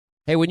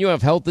Hey, when you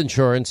have health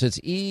insurance, it's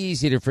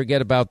easy to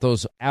forget about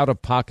those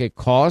out-of-pocket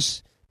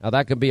costs. Now,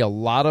 that can be a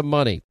lot of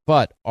money,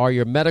 but are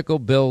your medical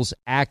bills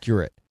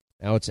accurate?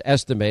 Now, it's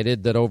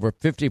estimated that over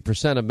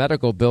 50% of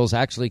medical bills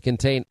actually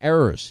contain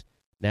errors.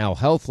 Now,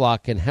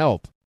 HealthLock can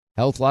help.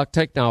 HealthLock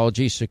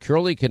technology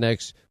securely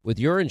connects with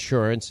your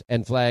insurance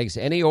and flags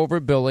any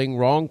overbilling,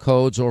 wrong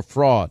codes, or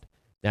fraud.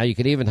 Now, you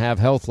can even have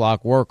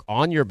HealthLock work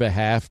on your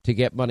behalf to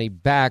get money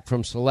back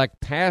from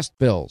select past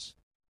bills.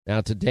 Now,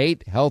 to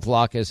date,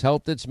 HealthLock has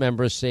helped its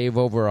members save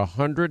over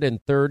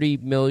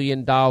 $130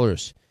 million.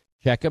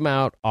 Check them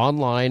out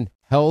online,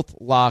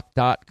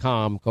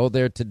 healthlock.com. Go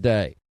there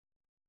today.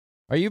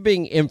 Are you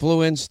being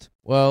influenced?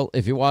 Well,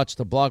 if you watched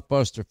a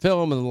blockbuster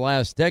film in the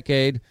last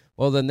decade,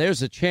 well, then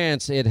there's a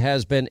chance it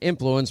has been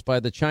influenced by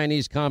the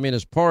Chinese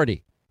Communist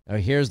Party. Now,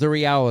 here's the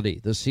reality.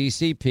 The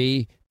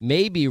CCP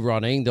may be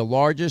running the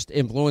largest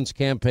influence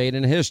campaign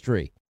in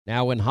history.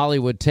 Now, in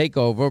Hollywood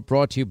Takeover,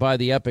 brought to you by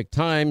the Epic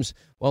Times,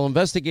 well,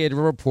 investigative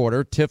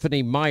reporter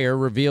Tiffany Meyer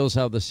reveals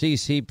how the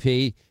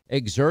CCP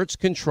exerts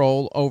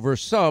control over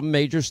some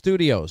major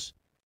studios.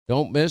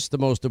 Don't miss the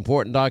most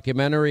important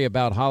documentary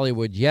about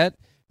Hollywood yet.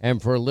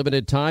 And for a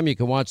limited time, you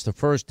can watch the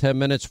first 10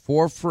 minutes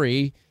for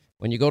free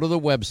when you go to the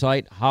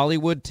website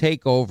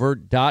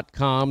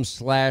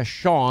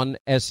hollywoodtakeover.com/Sean,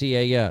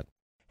 S-E-A-N.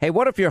 Hey,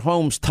 what if your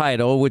home's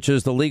title, which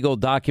is the legal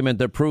document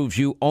that proves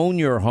you own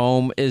your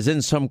home, is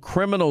in some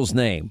criminal's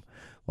name?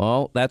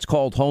 Well, that's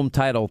called home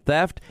title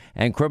theft,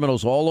 and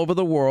criminals all over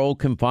the world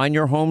can find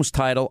your home's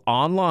title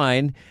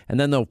online, and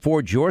then they'll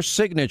forge your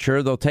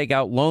signature. They'll take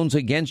out loans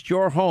against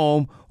your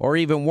home, or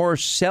even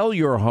worse, sell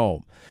your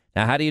home.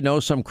 Now, how do you know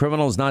some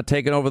criminal's not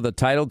taking over the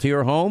title to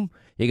your home?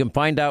 You can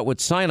find out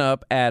with sign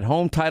up at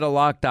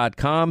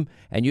HometitleLock.com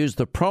and use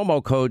the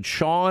promo code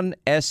Sean,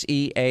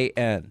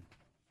 S-E-A-N.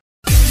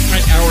 All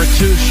right, hour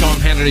two, Sean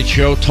Hannity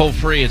Show. Toll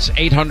free, it's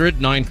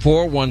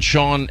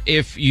 800-941-SEAN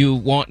if you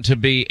want to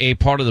be a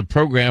part of the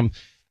program.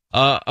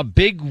 A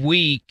big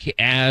week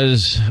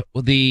as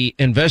the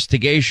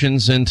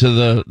investigations into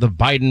the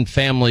Biden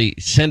family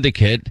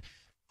syndicate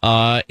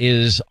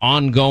is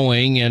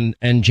ongoing, and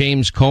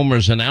James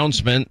Comer's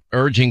announcement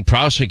urging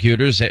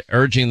prosecutors,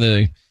 urging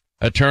the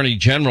Attorney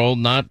General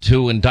not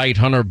to indict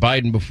Hunter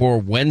Biden before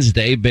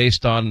Wednesday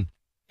based on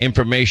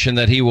information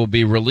that he will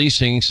be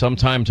releasing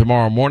sometime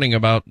tomorrow morning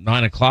about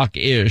 9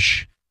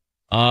 o'clock-ish.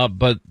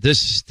 But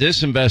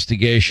this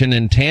investigation,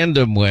 in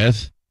tandem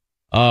with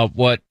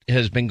what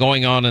has been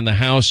going on in the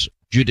House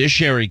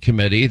Judiciary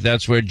Committee,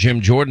 that's where Jim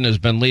Jordan has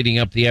been leading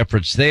up the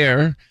efforts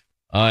there,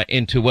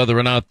 into whether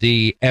or not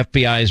the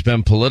FBI has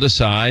been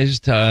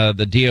politicized,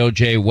 the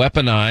DOJ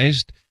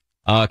weaponized.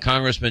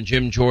 Congressman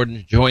Jim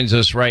Jordan joins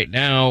us right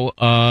now.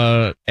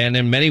 And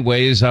in many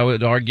ways, I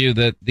would argue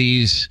that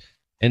these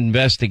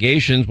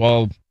investigations,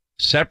 while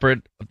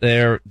separate,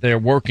 they're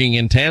working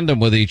in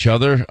tandem with each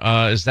other.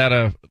 Is that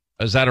a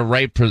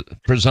right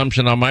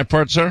presumption on my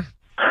part, sir?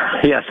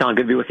 Yeah, Sean,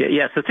 good to be with you.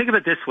 Yeah, so think of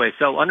it this way.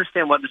 So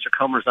understand what Mr.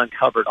 Comer's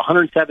uncovered.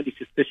 170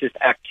 suspicious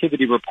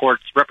activity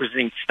reports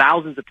representing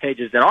thousands of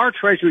pages that our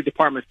Treasury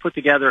Department put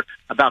together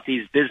about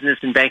these business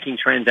and banking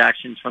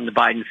transactions from the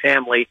Biden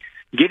family,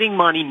 getting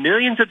money,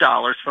 millions of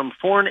dollars from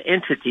foreign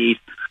entities,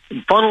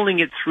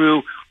 funneling it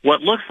through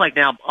what looks like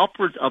now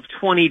upwards of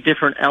 20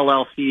 different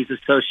LLCs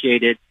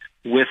associated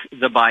with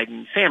the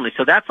Biden family.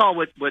 So that's all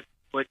what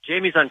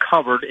Jamie's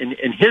uncovered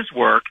in his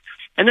work.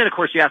 And then, of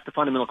course, you ask the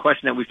fundamental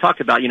question that we've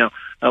talked about,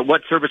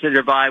 what service did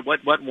they buy,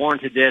 what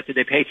warranted this, did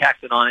they pay tax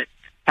on it,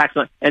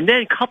 and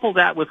then couple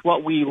that with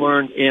what we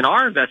learned in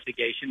our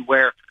investigation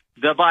where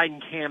the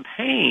Biden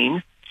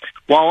campaign,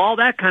 while all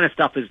that kind of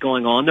stuff is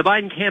going on, the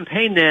Biden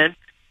campaign then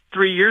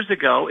 3 years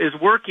ago is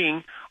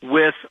working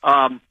with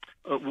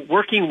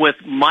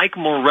Mike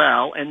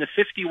Morrell and the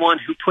 51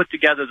 who put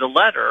together the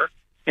letter.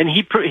 And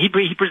he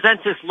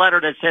presents this letter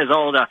that says,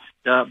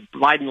 the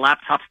Biden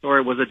laptop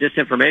story was a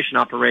disinformation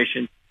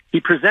operation. He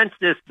presents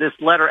this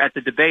letter at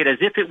the debate as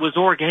if it was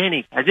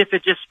organic, as if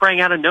it just sprang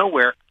out of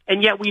nowhere.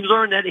 And yet we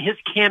learned that his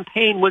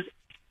campaign was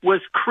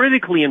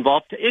critically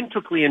involved,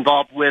 intricately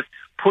involved with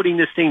putting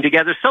this thing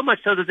together, so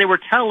much so that they were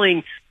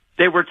telling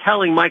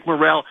Mike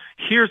Morrell,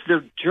 here's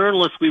the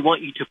journalists we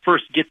want you to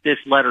first get this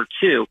letter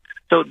to.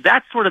 So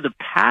that's sort of the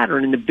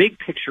pattern in the big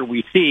picture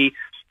we see.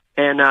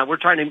 And we're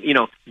trying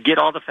to, get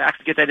all the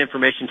facts, get that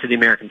information to the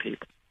American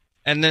people.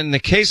 And then in the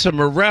case of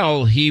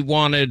Morrell, he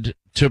wanted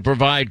to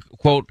provide,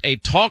 quote, a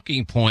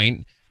talking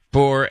point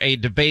for a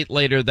debate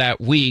later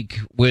that week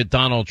with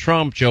Donald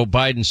Trump, Joe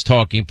Biden's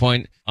talking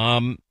point.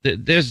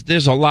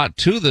 There's a lot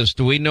to this.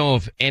 Do we know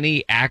of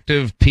any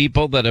active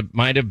people that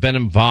might have been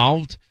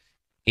involved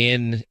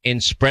in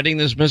spreading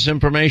this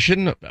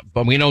misinformation?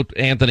 But we know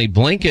Anthony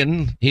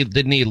Blinken,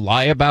 didn't he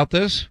lie about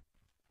this?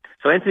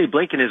 So Anthony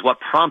Blinken is what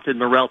prompted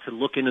Morrell to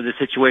look into the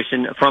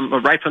situation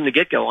right from the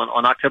get-go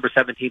on October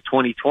 17,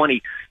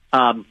 2020.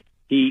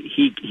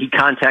 He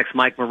contacts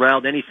Mike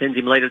Morrell. Then he sends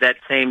him later that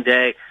same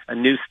day a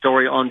news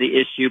story on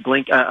the issue.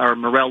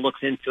 Morrell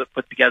looks into it,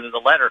 put together the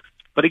letter.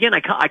 But again,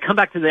 I come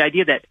back to the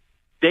idea that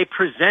they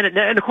presented,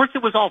 and of course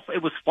it was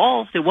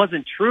false. It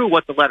wasn't true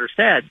what the letter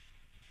said.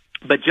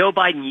 But Joe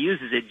Biden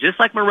uses it, just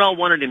like Morrell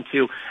wanted him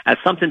to, as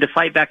something to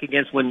fight back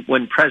against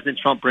when President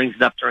Trump brings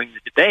it up during the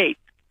debate.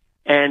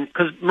 And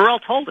because Morrell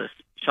told us,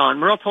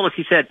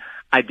 he said,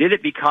 I did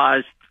it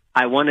because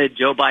I wanted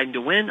Joe Biden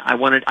to win.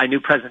 I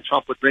knew President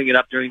Trump would bring it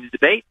up during the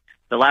debate,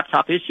 the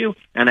laptop issue,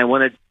 and I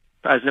wanted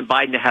President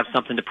Biden to have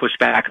something to push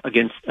back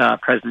against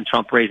President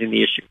Trump raising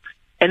the issue.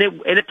 And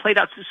it played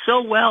out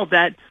so well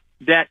that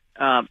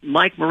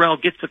Mike Morrell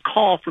gets a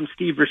call from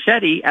Steve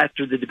Ricchetti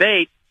after the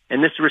debate,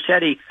 and Mr.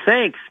 Ricchetti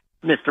thanks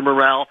Mr.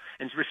 Morrell,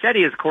 and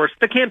Ricchetti is, of course,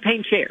 the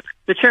campaign chair,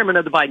 the chairman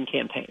of the Biden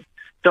campaign.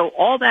 So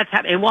all that's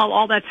happening, and while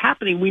all that's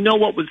happening, we know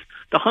what was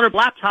the Hunter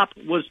laptop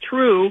was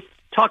true,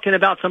 talking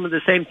about some of the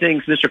same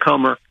things Mr.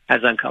 Comer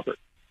has uncovered.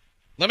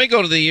 Let me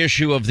go to the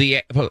issue of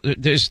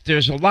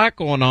there's a lot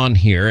going on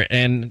here,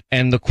 and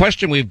the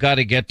question we've got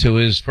to get to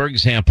is, for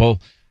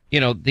example, the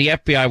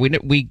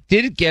FBI, we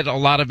did get a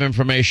lot of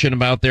information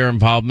about their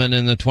involvement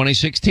in the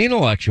 2016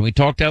 election. We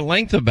talked at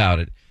length about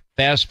it.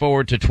 Fast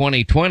forward to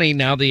 2020,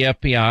 now the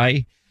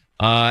FBI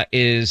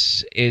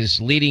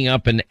is leading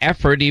up an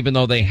effort, even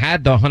though they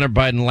had the Hunter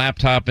Biden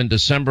laptop in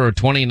December of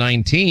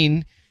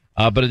 2019,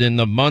 but in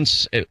the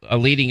months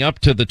leading up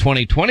to the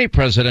 2020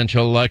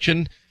 presidential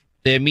election,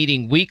 they're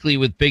meeting weekly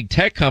with big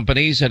tech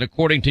companies, and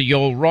according to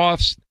Yoel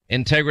Roth's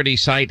integrity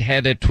site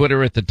head at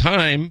Twitter at the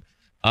time,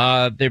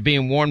 they're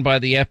being warned by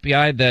the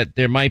FBI that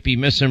there might be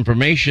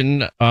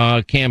misinformation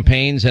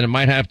campaigns, and it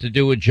might have to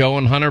do with Joe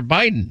and Hunter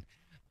Biden.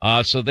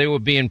 So they were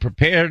being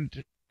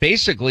prepared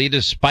basically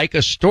to spike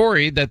a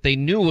story that they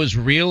knew was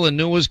real and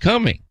knew was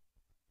coming.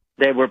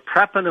 They were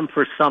prepping them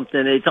for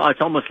something.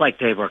 It's almost like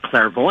they were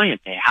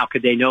clairvoyant. How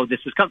could they know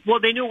this was coming? Well,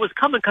 they knew it was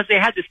coming because they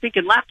had this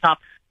stinking laptop.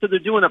 So they're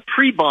doing a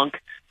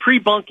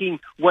pre-bunking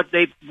what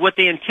they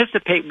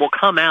anticipate will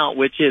come out,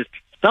 which is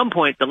at some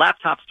point the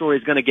laptop story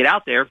is going to get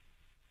out there.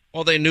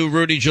 Well, they knew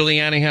Rudy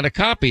Giuliani had a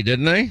copy,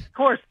 didn't they?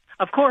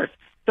 Of course.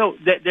 So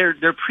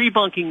they're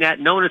pre-bunking that,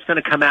 knowing it's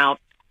going to come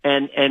out,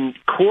 and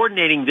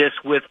coordinating this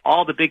with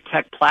all the big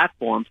tech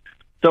platforms.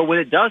 So when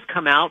it does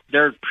come out,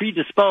 they're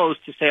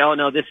predisposed to say, oh,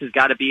 no, this has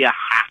got to be a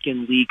hack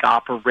and leak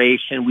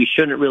operation. We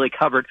shouldn't really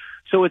cover it.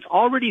 So it's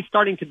already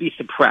starting to be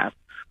suppressed.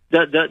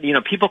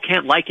 People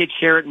can't like it,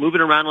 share it, move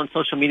it around on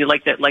social media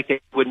like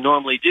they would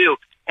normally do.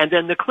 And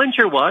then the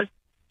clincher was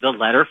the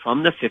letter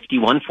from the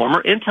 51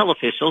 former Intel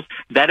officials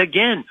that,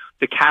 again,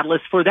 the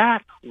catalyst for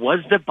that was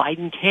the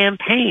Biden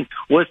campaign,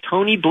 was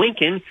Tony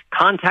Blinken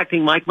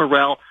contacting Mike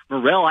Morrell.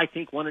 Morrell, I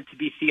think, wanted to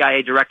be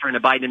CIA director in the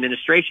Biden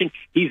administration.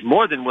 He's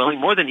more than willing,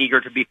 more than eager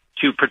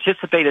to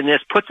participate in this,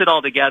 puts it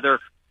all together,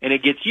 and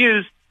it gets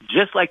used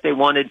just like they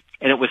wanted.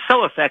 And it was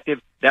so effective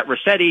that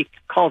Ricchetti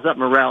calls up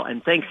Morrell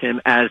and thanks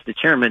him as the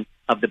chairman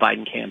of the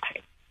Biden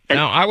campaign.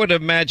 Now, I would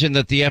imagine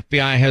that the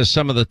FBI has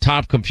some of the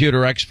top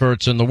computer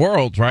experts in the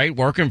world, right,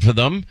 working for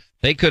them.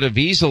 They could have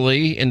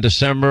easily, in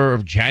December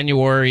of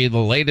January, the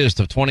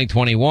latest of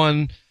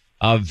 2021,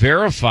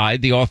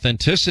 verified the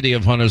authenticity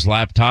of Hunter's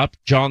laptop.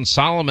 John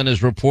Solomon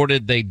has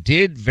reported they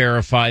did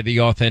verify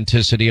the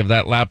authenticity of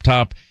that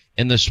laptop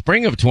in the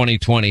spring of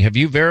 2020. Have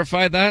you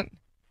verified that?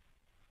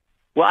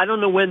 Well, I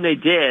don't know when they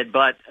did,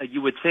 but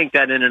you would think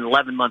that in an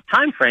 11-month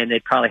time frame,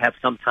 they'd probably have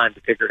some time to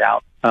figure it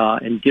out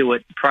and do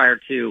it prior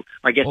to,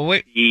 I guess,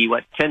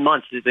 10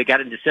 months. They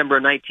got it in December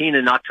of 19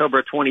 and October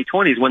of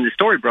 2020 is when the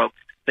story broke.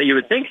 So you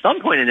would think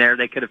some point in there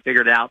they could have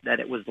figured out that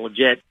it was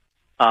legit.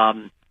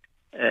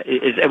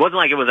 It wasn't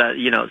like it was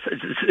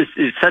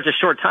it's such a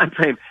short time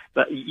frame,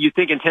 but you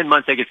think in 10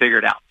 months they could figure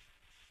it out.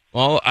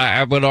 Well,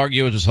 I would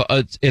argue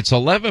it's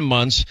 11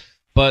 months.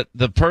 But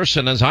the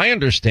person, as I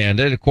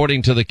understand it,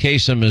 according to the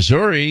case in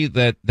Missouri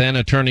that then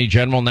Attorney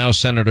General, now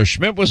Senator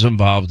Schmidt, was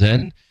involved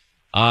in,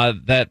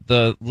 that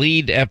the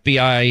lead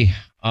FBI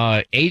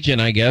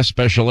agent, I guess,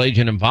 special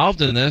agent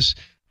involved in this,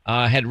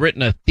 had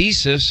written a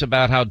thesis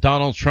about how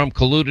Donald Trump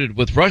colluded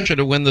with Russia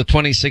to win the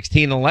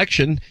 2016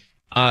 election.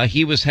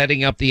 He was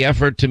heading up the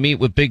effort to meet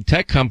with big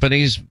tech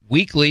companies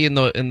weekly in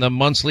the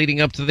months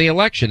leading up to the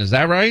election. Is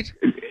that right?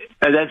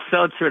 That's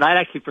so true. And I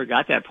actually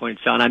forgot that point,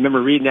 Sean. I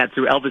remember reading that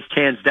through Elvis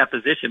Chan's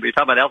deposition. But you're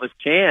talking about Elvis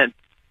Chan,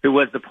 who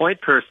was the point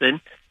person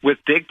with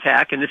big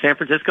tech in the San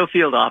Francisco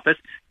field office,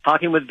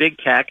 talking with big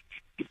tech,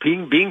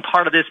 being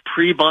part of this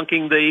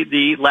pre-bunking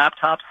the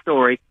laptop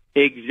story.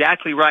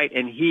 Exactly right.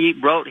 And he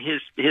wrote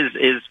his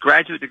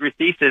graduate degree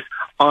thesis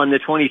on the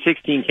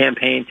 2016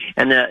 campaign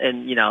and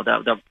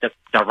the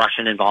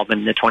Russian involvement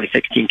in the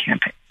 2016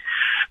 campaign.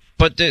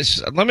 But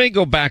let me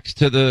go back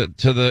to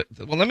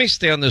let me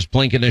stay on this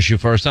Blinken issue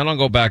first. Then I'll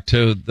go back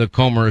to the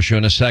Comer issue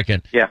in a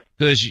second. Yeah.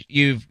 Because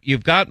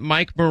you've got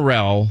Mike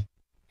Morrell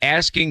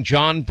asking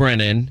John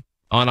Brennan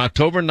on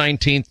October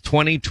 19th,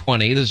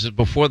 2020. This is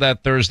before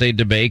that Thursday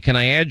debate. Can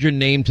I add your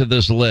name to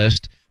this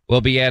list?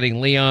 We'll be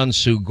adding Leon,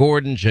 Sue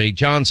Gordon, Jay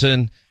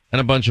Johnson, and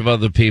a bunch of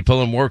other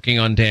people. I'm working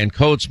on Dan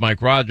Coates,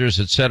 Mike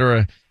Rogers,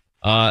 etc.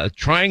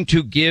 Trying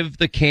to give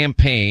the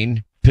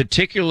campaign,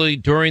 particularly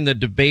during the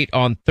debate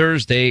on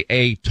Thursday,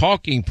 a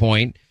talking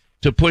point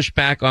to push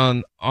back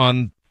on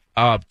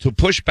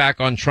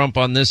Trump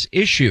on this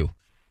issue.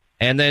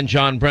 And then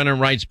John Brennan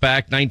writes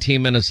back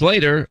 19 minutes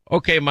later,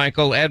 okay,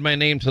 Michael, add my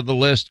name to the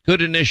list.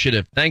 Good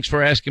initiative. Thanks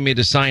for asking me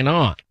to sign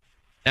on.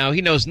 Now,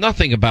 he knows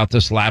nothing about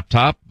this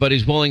laptop, but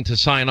he's willing to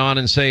sign on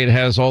and say it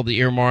has all the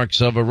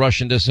earmarks of a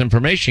Russian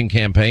disinformation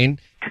campaign.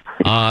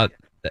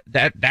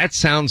 That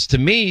sounds to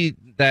me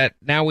that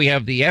now we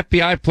have the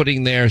FBI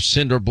putting their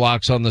cinder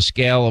blocks on the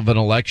scale of an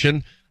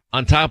election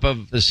on top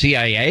of the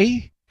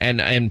CIA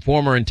and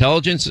former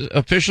intelligence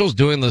officials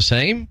doing the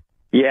same.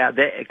 Yeah,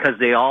 because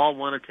they all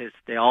wanted to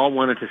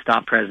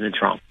stop President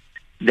Trump.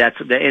 In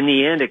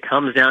the end, it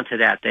comes down to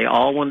that. They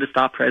all wanted to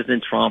stop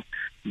President Trump.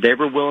 They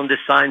were willing to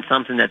sign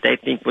something that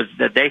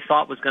they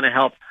thought was going to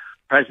help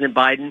President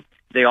Biden.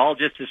 They all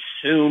just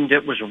assumed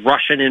it was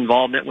Russian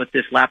involvement with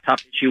this laptop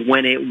issue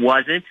when it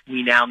wasn't.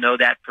 We now know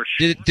that for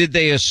sure. Did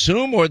they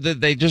assume, or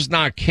did they just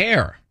not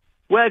care?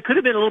 Well, it could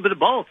have been a little bit of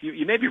both.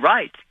 You may be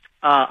right.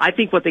 I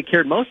think what they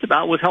cared most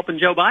about was helping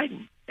Joe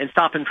Biden and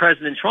stopping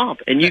President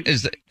Trump. And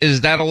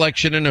is that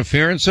election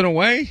interference in a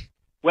way?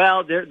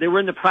 Well, they were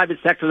in the private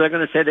sector. They're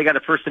going to say they got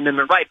a First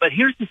Amendment right. But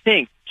here's the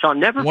thing,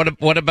 Sean.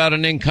 What about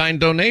an in-kind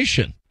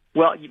donation?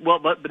 Well,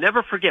 but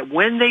never forget,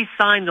 when they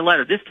signed the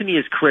letter, this to me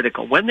is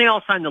critical. When they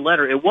all signed the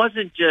letter, it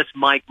wasn't just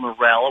Mike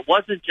Morrell. It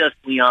wasn't just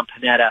Leon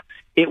Panetta.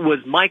 It was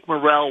Mike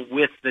Morrell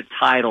with the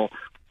title,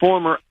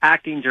 former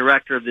acting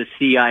director of the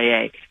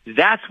CIA.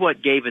 That's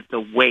what gave it the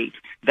weight.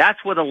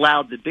 That's what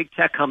allowed the big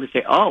tech companies to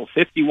say, oh,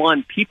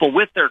 51 people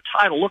with their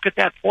title. Look at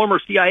that, former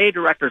CIA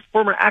director,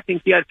 former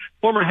acting CIA,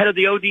 former head of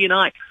the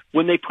ODNI.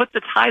 When they put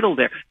the title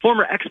there,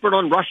 former expert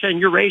on Russia and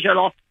Eurasia and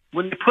all,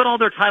 when they put all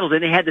their titles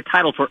in, they had the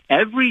title for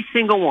every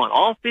single one,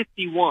 all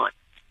 51.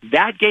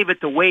 That gave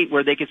it the weight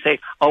where they could say,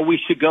 oh, we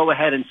should go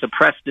ahead and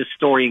suppress this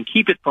story and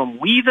keep it from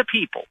we the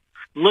people,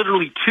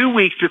 literally 2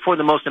 weeks before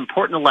the most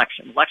important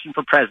election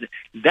for president.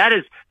 That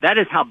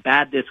is how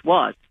bad this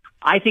was.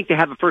 I think they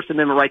have a First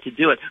Amendment right to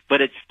do it,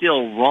 but it's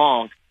still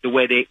wrong the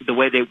way they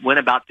went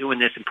about doing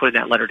this and putting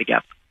that letter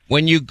together.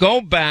 When you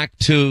go back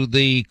to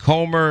the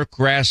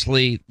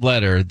Comer-Grassley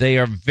letter, they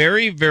are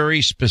very,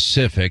 very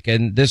specific,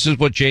 and this is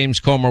what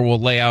James Comer will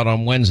lay out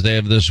on Wednesday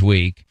of this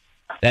week,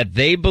 that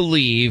they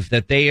believe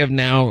that they have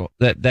now,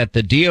 that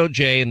the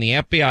DOJ and the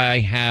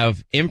FBI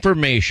have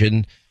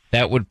information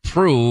that would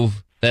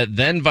prove that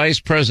then Vice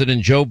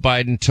President Joe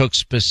Biden took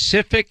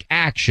specific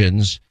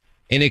actions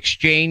in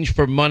exchange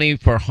for money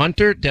for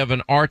Hunter,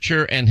 Devin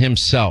Archer, and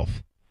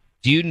himself.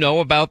 Do you know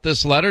about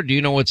this letter? Do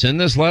you know what's in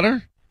this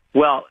letter?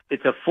 Well,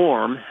 it's a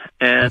form,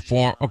 and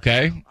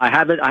okay. I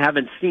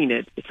haven't seen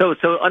it. So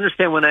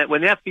understand when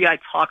the FBI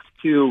talks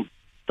to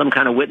some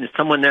kind of witness,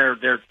 someone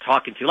they're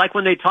talking to, like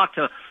when they talk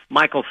to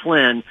Michael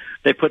Flynn,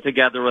 they put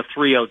together a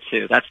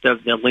 302. That's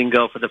the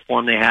lingo for the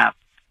form they have.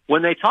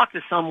 When they talk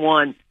to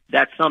someone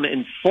that's some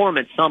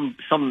informant, some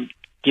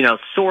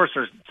source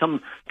or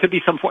could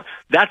be some form,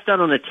 that's done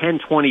on the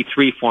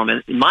 1023 form.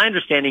 And my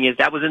understanding is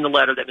that was in the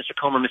letter that Mr.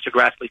 Comer and Mr.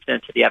 Grassley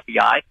sent to the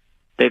FBI.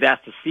 They've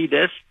asked to see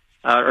this.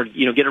 Or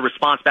get a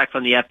response back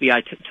from the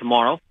FBI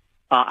tomorrow.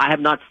 I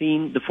have not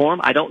seen the form.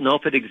 I don't know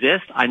if it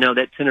exists. I know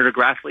that Senator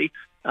Grassley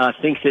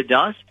thinks it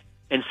does,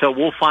 and so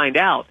we'll find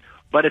out.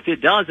 But if it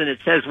does, and it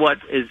says what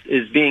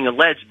is being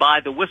alleged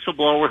by the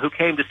whistleblower who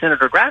came to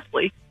Senator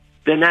Grassley,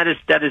 then that is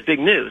big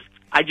news.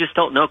 I just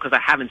don't know because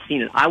I haven't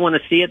seen it. I want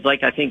to see it,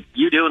 like I think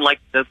you do, and like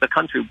the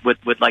country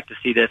would like to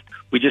see this.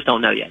 We just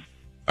don't know yet.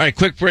 All right,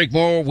 quick break.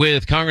 More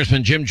with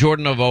Congressman Jim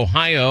Jordan of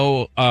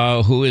Ohio,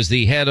 who is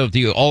the head of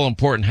the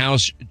all-important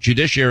House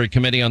Judiciary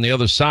Committee on the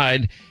other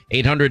side.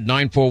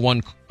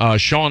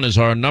 800-941-SEAN is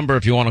our number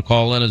if you want to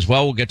call in as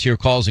well. We'll get to your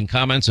calls and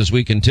comments as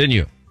we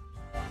continue.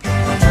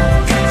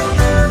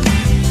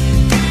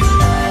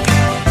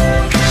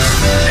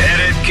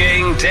 Edit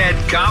King Ted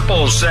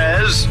Koppel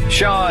says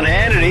Sean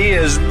Hannity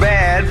is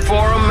bad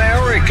for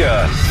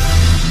America.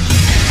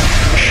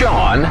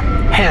 Sean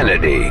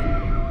Hannity.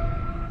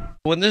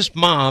 When this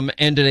mom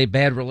ended a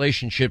bad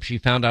relationship, she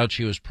found out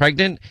she was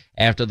pregnant.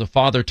 After the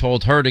father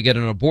told her to get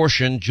an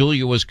abortion,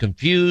 Julia was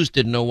confused,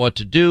 didn't know what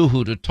to do,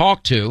 who to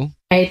talk to.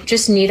 I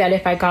just knew that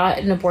if I got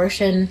an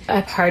abortion,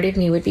 a part of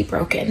me would be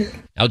broken.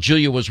 Now,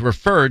 Julia was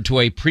referred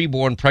to a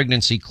preborn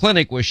pregnancy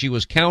clinic where she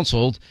was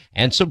counseled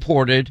and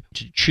supported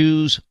to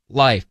choose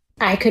life.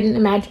 I couldn't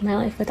imagine my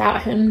life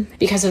without him.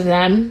 Because of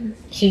them,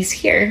 he's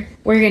here.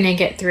 We're going to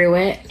get through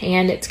it,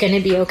 and it's going to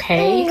be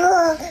okay.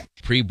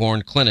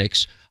 Preborn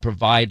clinics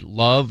provide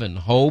love and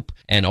hope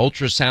and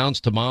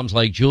ultrasounds to moms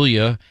like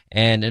Julia,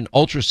 and an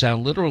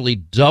ultrasound literally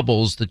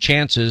doubles the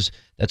chances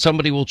that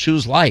somebody will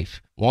choose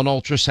life. One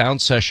ultrasound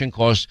session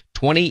costs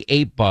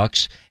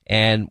 $28,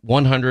 and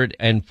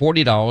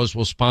 $140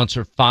 will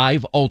sponsor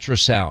 5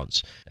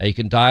 ultrasounds. Now you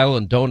can dial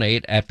and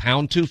donate at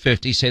pound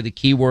 250, say the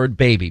keyword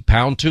baby,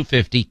 pound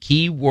 250,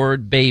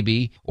 keyword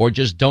baby, or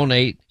just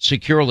donate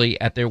securely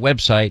at their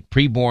website,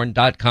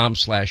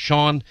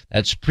 preborn.com/Sean.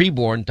 That's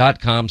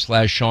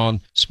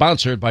preborn.com/Sean,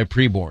 sponsored by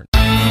Preborn.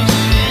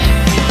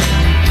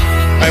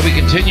 All right, we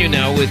continue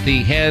now with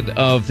the head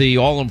of the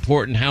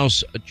all-important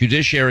House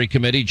Judiciary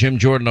Committee, Jim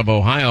Jordan of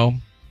Ohio.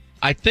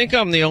 I think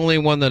I'm the only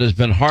one that has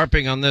been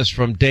harping on this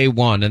from day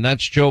one, and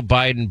that's Joe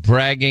Biden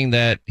bragging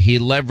that he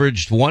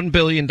leveraged $1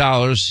 billion.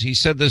 He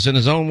said this in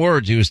his own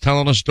words. He was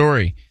telling a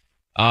story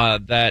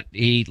that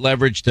he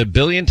leveraged $1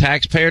 billion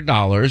taxpayer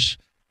dollars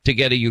to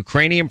get a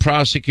Ukrainian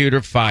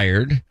prosecutor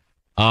fired.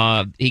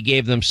 He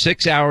gave them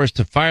 6 hours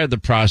to fire the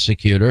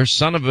prosecutor.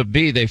 Son of a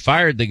bee, they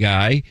fired the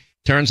guy.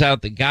 Turns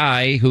out the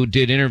guy who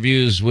did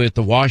interviews with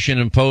the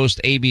Washington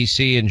Post,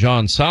 ABC, and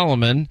John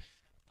Solomon,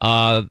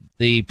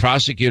 the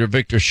prosecutor,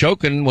 Victor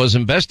Shokin, was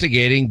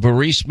investigating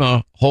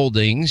Burisma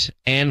Holdings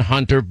and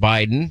Hunter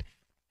Biden.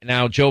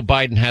 Now, Joe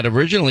Biden had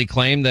originally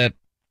claimed that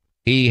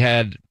he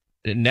had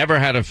never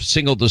had a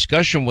single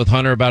discussion with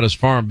Hunter about his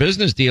foreign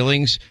business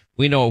dealings.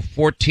 We know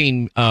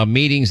 14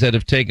 meetings that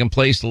have taken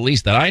place, at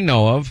least that I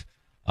know of,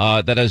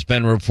 that has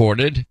been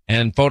reported,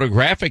 and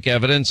photographic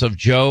evidence of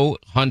Joe,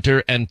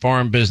 Hunter, and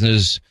foreign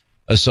business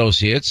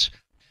associates.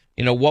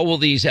 You know, what will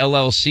these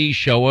LLCs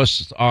show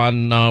us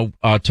on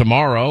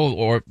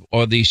tomorrow,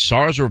 or the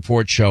SARS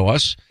report show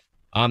us?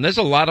 There's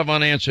a lot of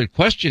unanswered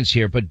questions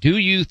here, but do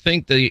you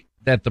think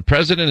that the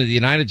president of the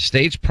United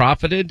States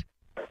profited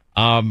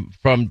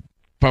from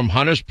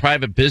Hunter's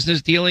private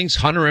business dealings?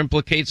 Hunter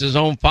implicates his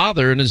own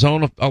father in his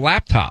own a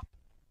laptop.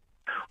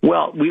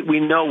 Well, we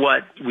know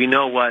what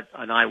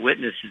an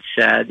eyewitness had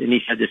said, and he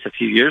said this a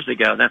few years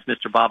ago. And that's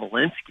Mr.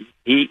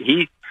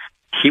 Bobolinsky.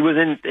 He was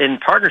in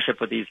partnership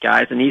with these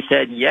guys, and he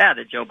said,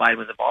 that Joe Biden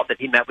was involved,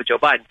 that he met with Joe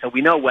Biden. So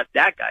we know what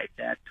that guy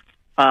said.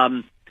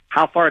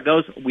 How far it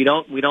goes, we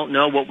don't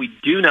know. What we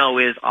do know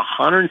is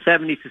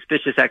 170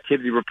 suspicious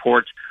activity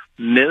reports,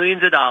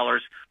 millions of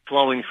dollars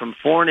flowing from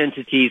foreign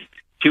entities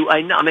to,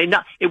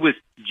 it was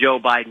Joe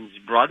Biden's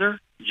brother,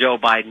 Joe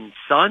Biden's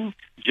son,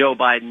 Joe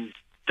Biden's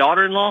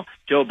daughter-in-law,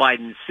 Joe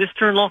Biden's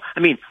sister-in-law.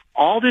 I mean,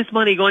 all this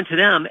money going to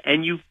them,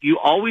 and you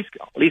always,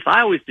 at least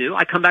I always do,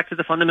 I come back to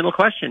the fundamental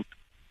question.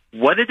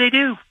 What did they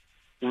do?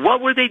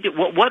 What were they do?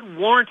 What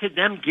warranted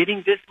them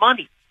getting this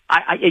money?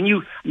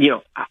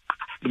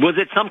 Was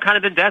it some kind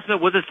of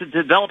investment? Was it to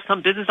develop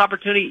some business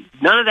opportunity?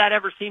 None of that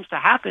ever seems to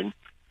happen.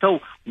 So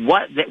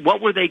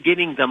what were they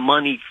getting the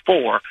money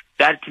for?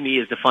 That, to me,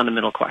 is the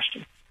fundamental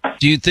question.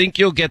 Do you think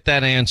you'll get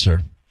that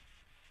answer?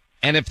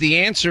 And if the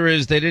answer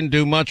is they didn't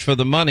do much for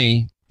the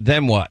money,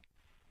 then what?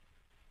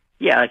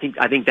 Yeah, I think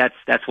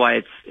that's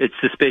why it's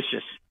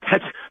suspicious.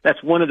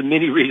 That's one of the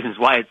many reasons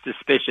why it's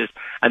suspicious.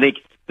 I think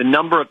the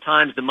number of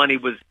times the money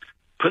was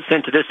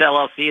sent to this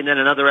LLC and then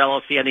another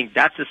LLC, I think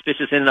that's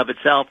suspicious in and of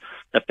itself.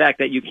 The fact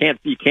that you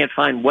can't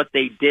find what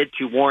they did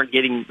to warrant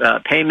getting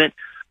payment,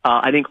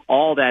 I think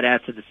all that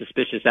adds to the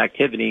suspicious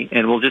activity,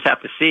 and we'll just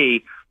have to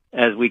see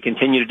as we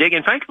continue to dig.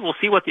 And frankly, we'll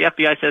see what the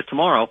FBI says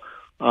tomorrow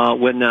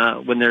when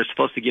they're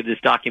supposed to give this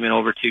document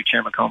over to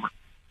Chairman Comer.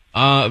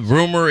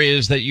 Rumor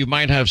is that you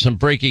might have some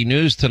breaking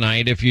news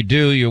tonight. If you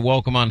do, you're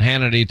welcome on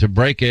Hannity to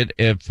break it.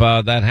 If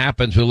that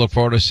happens, we look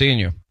forward to seeing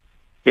you.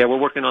 Yeah, we're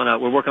working on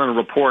a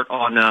report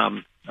on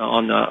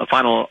a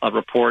final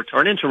report,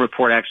 or an interim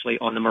report actually,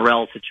 on the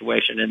Morrell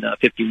situation in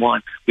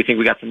 51. We think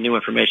we got some new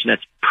information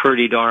that's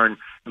pretty darn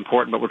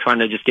important, but we're trying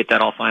to just get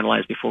that all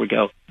finalized before we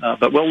go.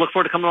 But we'll look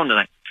forward to coming on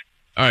tonight.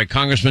 All right,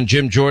 Congressman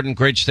Jim Jordan,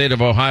 great state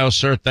of Ohio,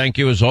 sir. Thank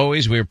you as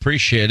always. We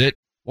appreciate it.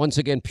 Once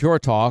again, Pure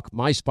Talk,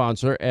 my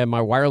sponsor and my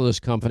wireless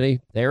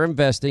company, they're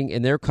investing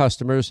in their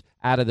customers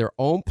out of their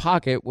own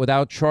pocket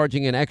without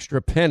charging an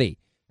extra penny.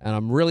 And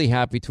I'm really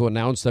happy to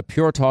announce that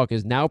Pure Talk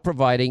is now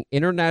providing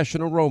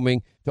international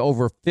roaming to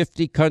over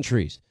 50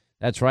 countries.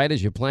 That's right.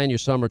 As you plan your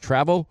summer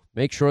travel,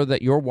 make sure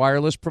that your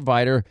wireless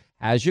provider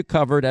has you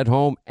covered at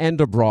home and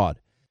abroad.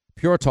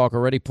 Pure Talk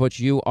already puts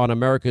you on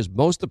America's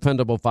most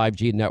dependable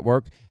 5G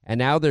network, and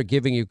now they're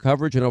giving you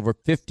coverage in over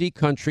 50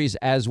 countries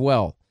as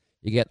well.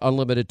 You get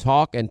unlimited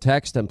talk and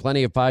text and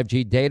plenty of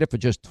 5G data for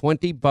just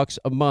 $20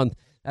 a month.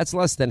 That's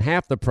less than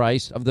half the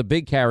price of the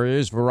big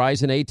carriers,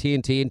 Verizon,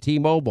 AT&T, and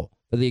T-Mobile,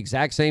 for the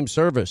exact same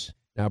service.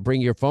 Now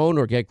bring your phone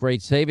or get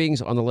great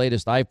savings on the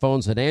latest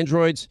iPhones and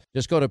Androids.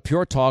 Just go to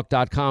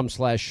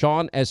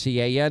puretalk.com/Sean,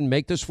 S-E-A-N.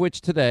 Make the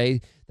switch today.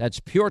 That's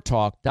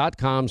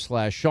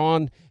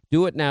puretalk.com/Sean.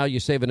 Do it now. You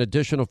save an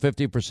additional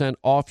 50%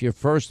 off your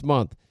first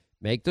month.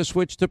 Make the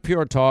switch to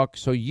Pure Talk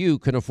so you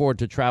can afford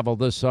to travel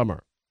this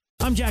summer.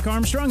 I'm Jack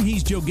Armstrong.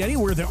 He's Joe Getty.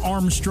 We're the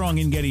Armstrong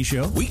and Getty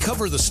Show. We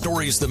cover the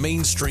stories the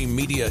mainstream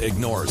media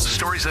ignores.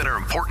 Stories that are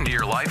important to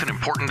your life and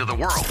important to the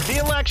world. The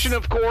election,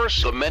 of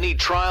course. The many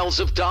trials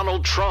of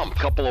Donald Trump.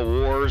 Couple of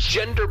wars.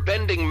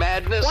 Gender-bending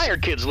madness. Why are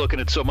kids looking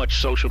at so much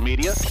social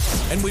media?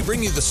 And we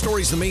bring you the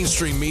stories the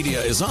mainstream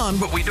media is on,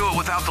 but we do it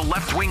without the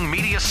left-wing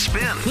media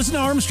spin. Listen to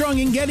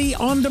Armstrong and Getty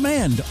on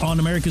demand on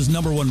America's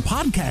 #1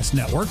 podcast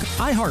network,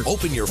 iHeart.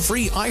 Open your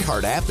free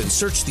iHeart app and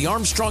search The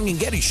Armstrong and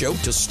Getty Show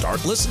to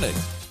start listening.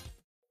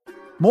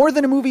 More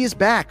Than a Movie is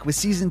back with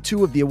Season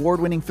 2 of the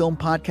award-winning film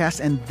podcast,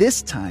 and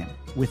this time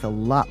with a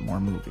lot more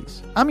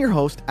movies. I'm your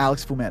host,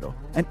 Alex Fumero,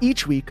 and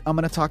each week I'm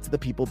going to talk to the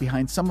people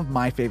behind some of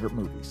my favorite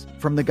movies.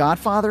 From The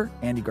Godfather,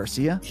 Andy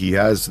Garcia. He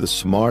has the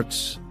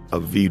smarts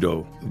of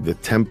Vito, the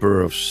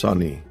temper of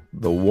Sonny,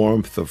 the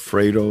warmth of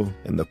Fredo,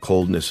 and the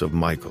coldness of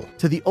Michael.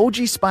 To the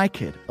OG Spy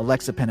Kid,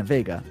 Alexa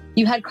Penavega.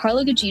 You had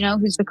Carla Gugino,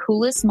 who's the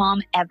coolest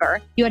mom ever.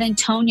 You had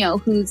Antonio,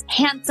 who's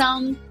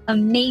handsome,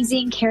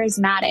 amazing,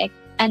 charismatic.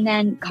 And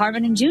then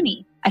Carmen and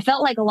Junie. I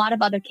felt like a lot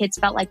of other kids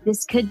felt like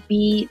this could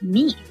be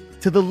me.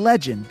 To the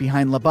legend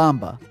behind La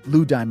Bamba,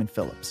 Lou Diamond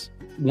Phillips.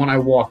 When I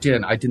walked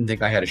in, I didn't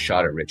think I had a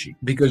shot at Richie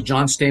because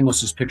John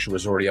Stamos' picture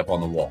was already up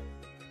on the wall.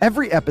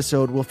 Every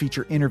episode will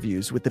feature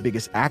interviews with the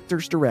biggest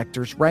actors,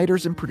 directors,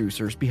 writers, and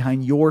producers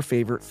behind your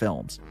favorite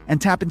films and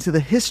tap into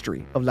the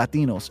history of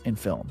Latinos in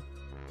film.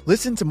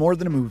 Listen to More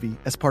Than a Movie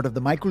as part of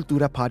the My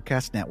Cultura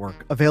Podcast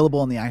Network,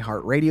 available on the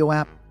iHeartRadio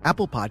app,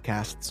 Apple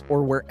Podcasts,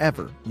 or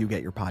wherever you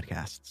get your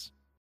podcasts.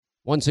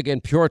 Once again,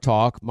 Pure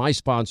Talk, my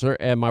sponsor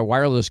and my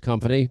wireless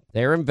company,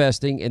 they're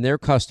investing in their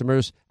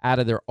customers out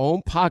of their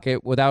own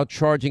pocket without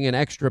charging an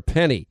extra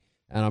penny.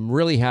 And I'm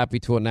really happy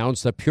to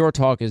announce that Pure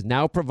Talk is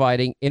now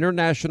providing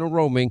international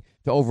roaming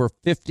to over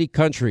 50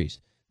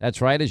 countries.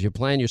 That's right. As you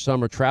plan your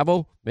summer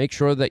travel, make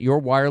sure that your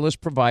wireless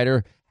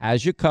provider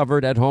has you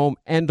covered at home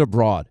and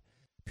abroad.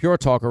 Pure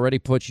Talk already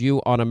puts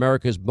you on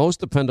America's most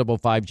dependable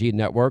 5G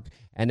network,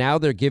 and now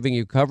they're giving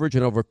you coverage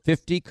in over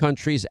 50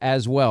 countries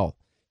as well.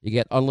 You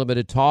get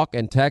unlimited talk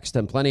and text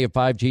and plenty of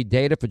 5G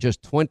data for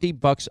just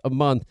 $20 a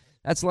month.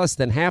 That's less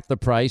than half the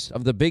price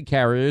of the big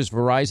carriers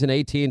Verizon,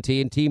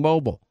 AT&T, and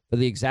T-Mobile for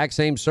the exact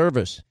same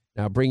service.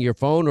 Now bring your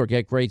phone or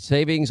get great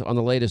savings on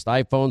the latest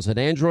iPhones and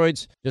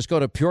Androids. Just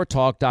go to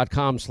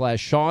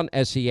puretalk.com/Sean,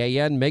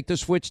 S-E-A-N. Make the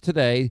switch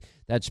today.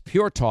 That's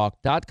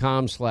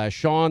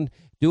puretalk.com/Sean.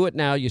 Do it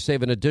now. You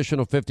save an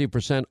additional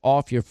 50%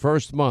 off your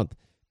first month.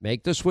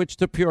 Make the switch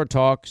to Pure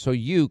Talk so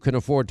you can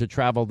afford to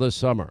travel this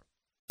summer.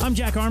 I'm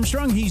Jack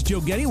Armstrong. He's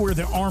Joe Getty. We're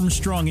the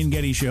Armstrong and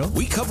Getty Show.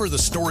 We cover the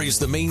stories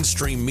the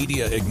mainstream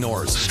media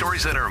ignores.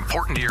 Stories that are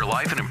important to your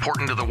life and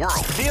important to the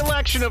world. The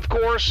election, of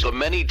course. The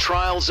many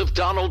trials of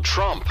Donald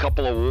Trump.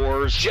 Couple of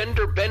wars.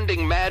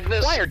 Gender-bending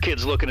madness. Why are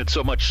kids looking at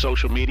so much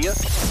social media?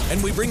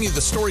 And we bring you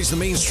the stories the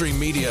mainstream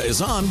media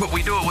is on, But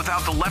we do it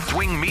without the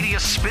left-wing media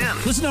spin.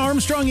 Listen to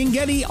Armstrong and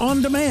Getty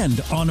on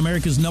demand on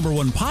America's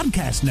 #1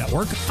 podcast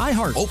network,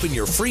 iHeart. Open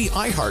your free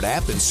iHeart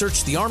app and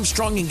search The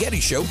Armstrong and Getty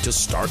Show to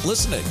start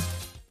listening.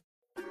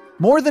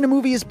 More Than a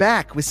Movie is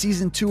back with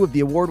Season 2 of the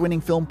award-winning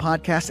film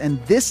podcast,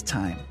 and this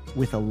time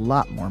with a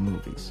lot more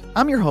movies.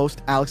 I'm your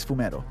host, Alex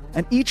Fumero,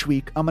 and each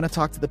week I'm going to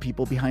talk to the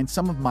people behind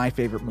some of my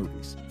favorite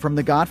movies. From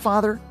The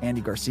Godfather,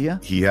 Andy Garcia.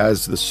 He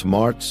has the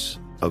smarts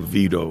of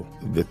Vito,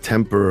 the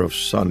temper of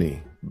Sonny,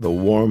 the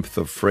warmth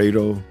of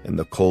Fredo, and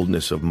the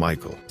coldness of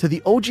Michael. To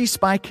the OG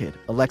Spy Kid,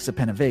 Alexa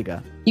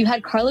Penavega. You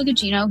had Carla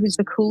Gugino, who's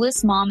the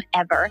coolest mom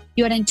ever.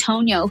 You had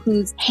Antonio,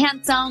 who's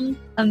handsome,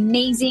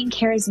 amazing,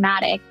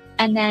 charismatic.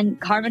 And then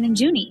Carmen and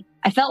Junie.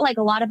 I felt like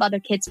a lot of other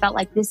kids felt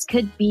like this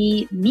could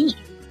be me.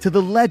 To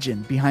the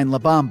legend behind La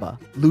Bamba,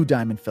 Lou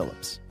Diamond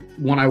Phillips.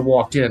 When I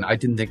walked in, I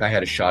didn't think I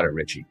had a shot at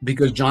Richie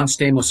because John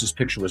Stamos'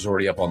 picture was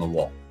already up on the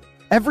wall.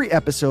 Every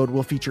episode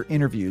will feature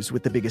interviews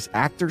with the biggest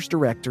actors,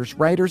 directors,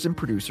 writers, and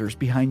producers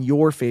behind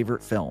your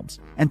favorite films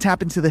and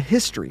tap into the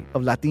history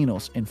of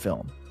Latinos in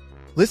film.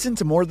 Listen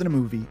to More Than a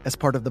Movie as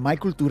part of the My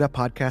Cultura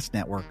Podcast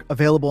Network,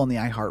 available on the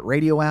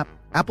iHeartRadio app,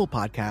 Apple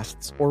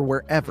Podcasts, or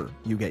wherever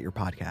you get your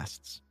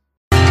podcasts.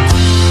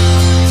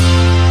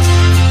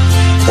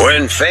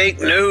 When fake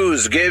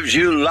news gives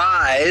you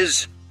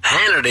lies,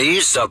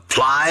 Hannity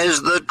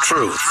supplies the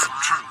truth.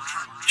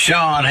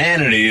 Sean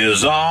Hannity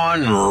is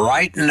on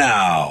right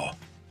now.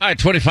 All right,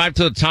 25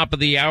 to the top of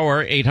the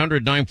hour,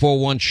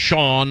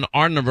 800-941-SEAN,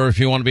 our number if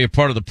you want to be a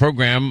part of the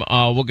program.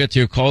 We'll get to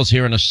your calls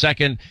here in a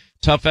second.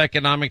 Tough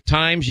economic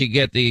times. You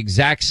get the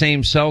exact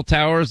same cell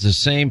towers, the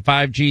same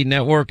 5G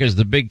network as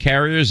the big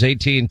carriers,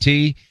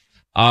 AT&T,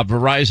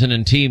 Verizon,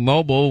 and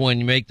T-Mobile when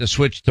you make the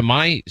switch to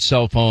my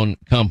cell phone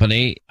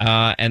company,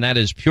 and that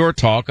is Pure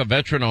Talk, a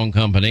veteran-owned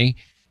company.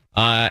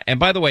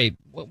 And by the way,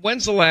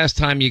 when's the last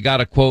time you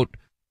got a quote,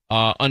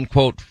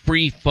 unquote,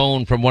 free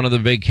phone from one of the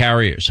big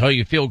carriers? Oh,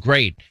 you feel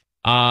great.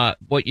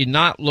 What you're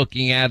not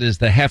looking at is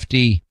the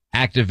hefty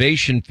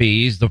activation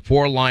fees, the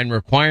 4-line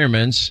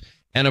requirements,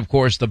 and, of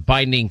course, the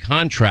binding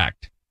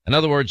contract. In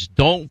other words,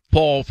 don't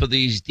fall for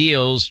these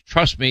deals.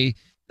 Trust me,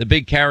 the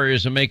big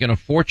carriers are making a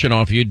fortune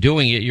off you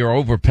doing it. You're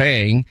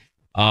overpaying.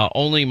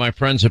 Only my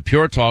friends at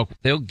Pure Talk,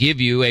 they'll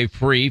give you a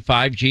free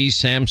 5G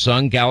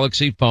Samsung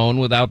Galaxy phone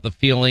without the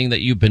feeling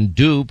that you've been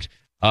duped.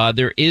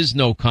 There is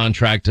no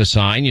contract to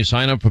sign. You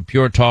sign up for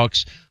Pure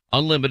Talk's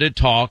unlimited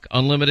talk,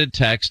 unlimited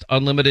text,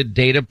 unlimited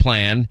data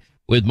plan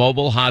with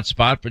mobile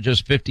hotspot for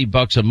just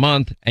 $50 a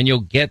month, and you'll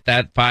get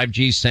that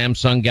 5G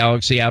Samsung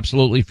Galaxy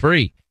absolutely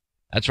free.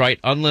 That's right,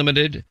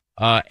 unlimited,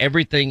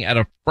 everything at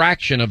a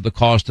fraction of the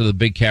cost of the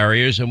big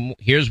carriers. And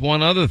here's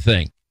one other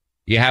thing.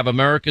 You have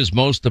America's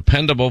most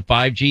dependable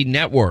 5G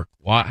network.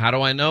 How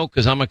do I know?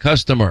 Because I'm a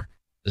customer.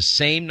 The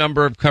same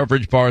number of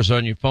coverage bars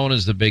on your phone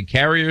as the big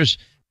carriers.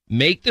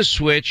 Make the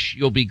switch.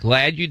 You'll be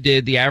glad you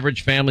did. The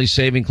average family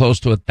saving close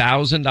to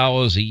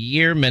 $1,000 a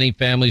year. Many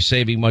families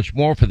saving much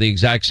more for the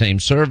exact same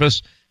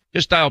service.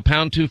 Just dial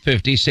pound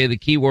 250. Say the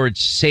keyword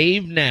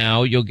save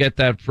now. You'll get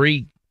that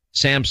free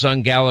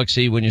Samsung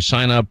Galaxy when you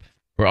sign up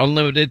for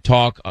unlimited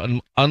talk,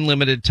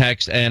 unlimited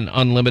text, and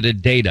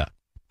unlimited data.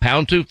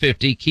 Pound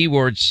 250,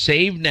 keyword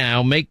save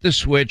now, make the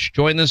switch,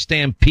 join the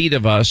stampede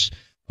of us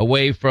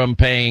away from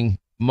paying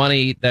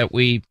money that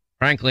we,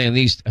 frankly, in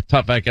these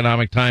tough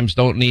economic times,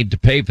 don't need to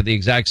pay for the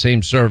exact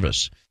same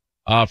service,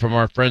 from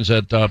our friends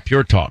at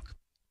Pure Talk.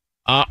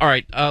 All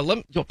right. By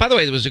the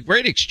way, there was a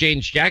great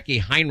exchange. Jackie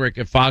Heinrich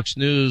at Fox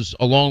News,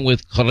 along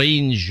with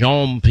Karine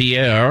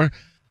Jean-Pierre,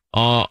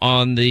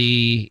 on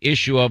the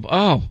issue of,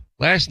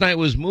 last night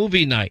was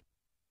movie night.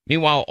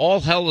 Meanwhile,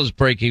 all hell is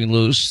breaking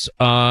loose.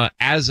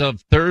 As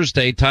of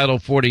Thursday, Title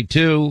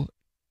 42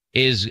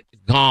 is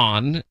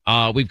gone.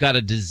 We've got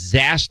a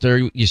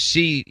disaster. You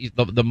see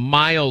the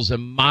miles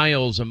and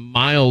miles and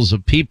miles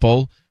of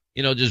people,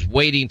 just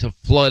waiting to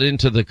flood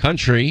into the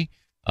country,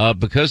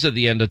 because of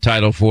the end of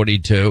Title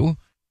 42.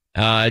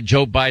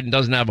 Joe Biden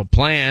doesn't have a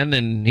plan,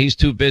 and he's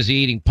too busy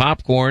eating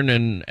popcorn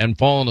and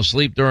falling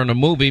asleep during a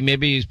movie.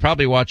 Maybe he's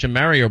probably watching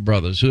Mario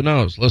Brothers. Who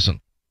knows?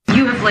 Listen.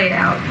 You have laid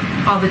out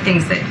all the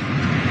things that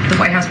the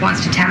White House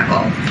wants to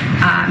tackle,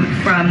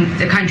 from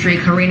the country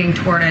careening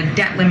toward a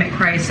debt limit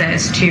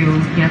crisis to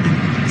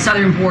the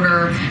southern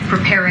border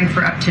preparing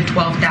for up to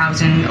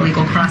 12,000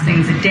 illegal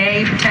crossings a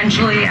day,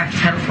 potentially, after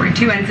Title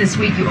 42 ends this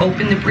week. You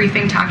opened the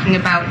briefing talking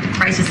about the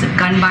crisis of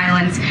gun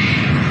violence.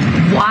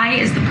 Why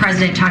is the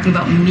president talking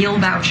about meal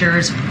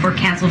vouchers for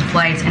canceled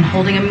flights and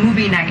holding a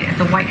movie night at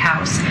the White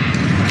House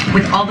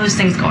with all those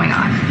things going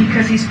on?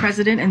 Because he's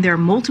president, and there are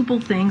multiple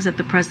things that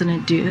the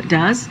president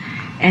does,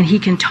 and he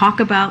can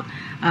talk about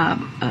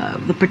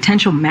the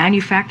potential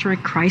manufacturing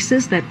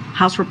crisis that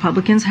House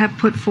Republicans have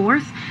put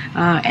forth,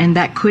 and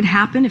that could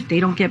happen if they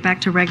don't get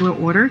back to regular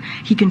order.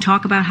 He can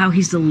talk about how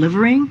he's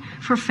delivering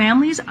for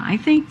families. I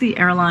think the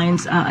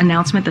airlines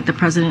announcement that the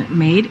president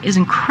made is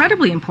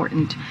incredibly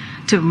important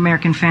to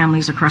American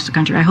families across the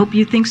country. I hope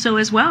you think so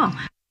as well.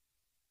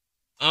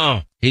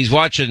 Oh, he's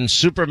watching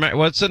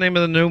what's the name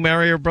of the new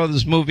Mario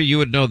Brothers movie? You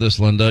would know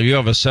this, Linda. You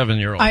have a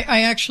 7-year-old.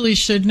 I actually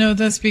should know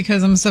this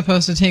because I'm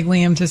supposed to take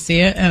Liam to see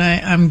it, and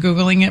I'm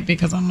Googling it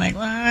because I'm like,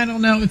 well, I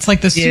don't know. It's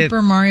like the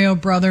Super Mario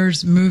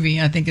Brothers movie,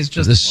 I think is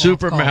just the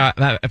Super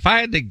Mario. If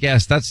I had to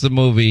guess, that's the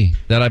movie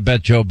that I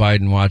bet Joe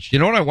Biden watched. You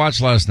know what I watched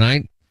last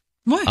night?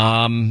 What?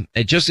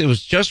 It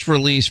was just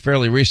released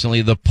fairly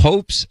recently. The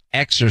Pope's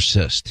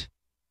Exorcist,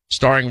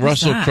 starring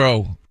Russell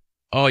Crowe.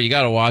 Oh, you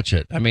got to watch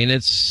it. I mean,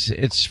 it's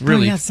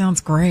really. Oh, yeah, sounds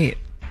great.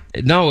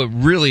 No, it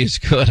really is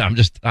good.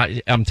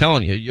 I'm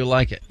telling you, you'll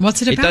like it.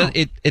 What's it about?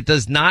 It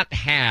does not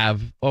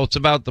have. Well, it's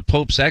about the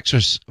Pope's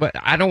Exorcist. But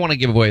I don't want to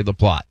give away the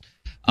plot.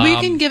 Well,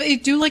 you can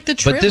do like the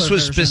trailer. But this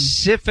was version.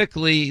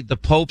 Specifically the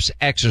Pope's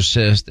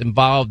Exorcist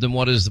involved in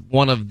what is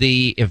one of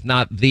the, if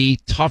not the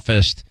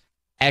toughest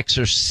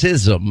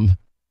exorcism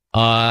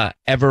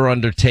ever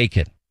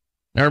undertaken.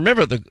 Now,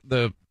 remember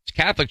the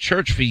Catholic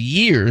Church for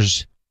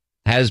years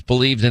has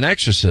believed in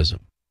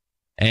exorcism.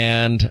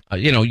 And,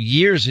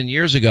 years and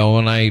years ago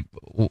when I,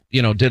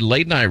 did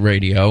late night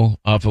radio,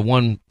 for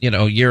one,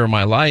 year of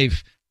my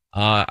life,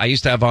 I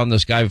used to have on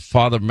this guy,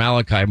 Father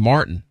Malachi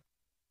Martin.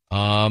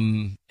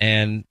 And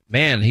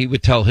man, he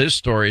would tell his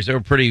stories. They're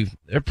pretty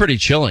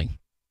chilling.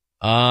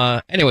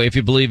 Anyway, if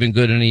you believe in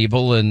good and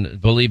evil and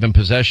believe in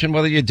possession,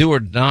 whether you do or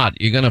not,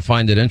 you're going to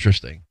find it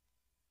interesting.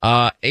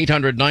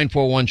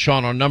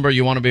 800-941-SEAN, our number.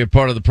 You want to be a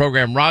part of the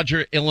program.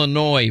 Roger,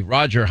 Illinois.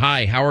 Roger,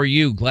 hi. How are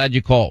you? Glad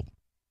you called.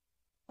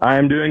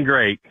 I'm doing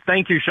great.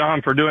 Thank you,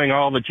 Sean, for doing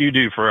all that you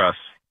do for us.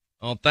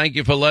 Well, thank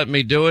you for letting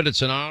me do it.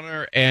 It's an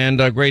honor and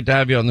great to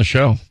have you on the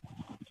show.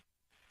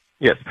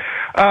 Yes.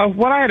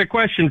 What I had a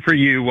question for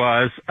you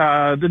was,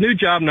 the new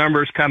job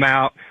numbers come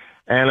out,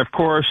 and of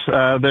course,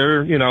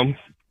 they're,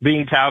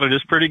 being touted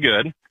as pretty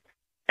good,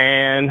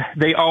 and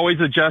they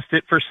always adjust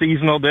it for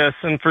seasonal this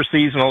and for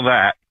seasonal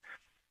that.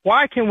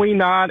 Why can we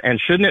not, and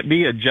shouldn't it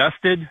be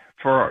adjusted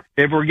for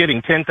if we're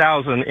getting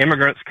 10,000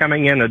 immigrants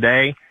coming in a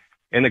day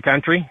in the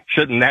country?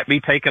 Shouldn't that be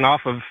taken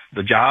off of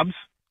the jobs?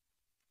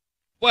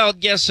 Well,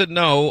 yes and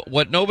no.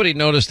 What nobody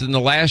noticed in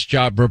the last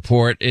job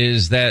report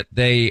is that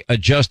they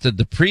adjusted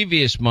the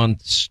previous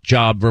month's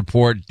job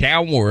report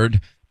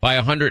downward by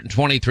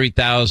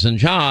 123,000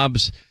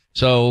 jobs.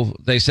 So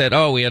they said,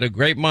 we had a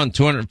great month,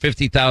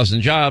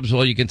 250,000 jobs.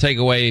 Well, you can take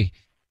away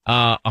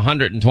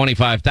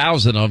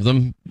 125,000 of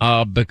them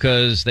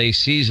because they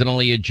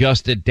seasonally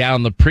adjusted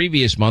down the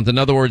previous month. In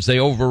other words, they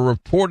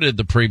over-reported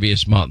the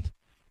previous month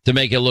to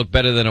make it look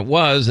better than it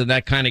was, and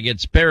that kind of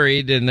gets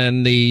buried, and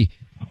then the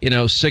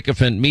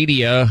sycophant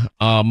media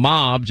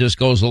mob just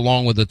goes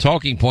along with the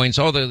talking points.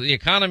 The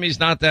economy's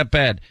not that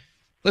bad.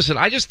 Listen,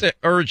 I just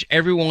urge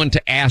everyone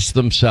to ask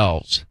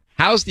themselves,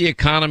 how's the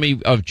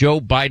economy of Joe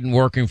Biden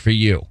working for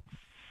you?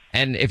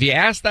 And if you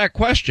ask that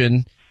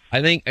question,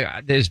 I think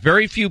there's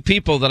very few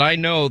people that I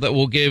know that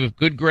will give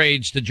good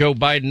grades to Joe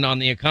Biden on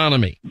the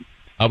economy.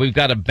 We've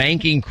got a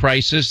banking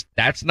crisis.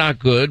 That's not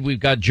good. We've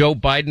got Joe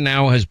Biden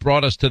now has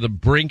brought us to the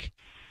brink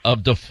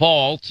of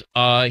default.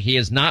 He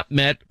has not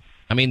met.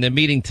 I mean, the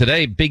meeting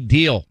today, big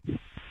deal.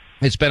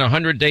 It's been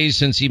 100 days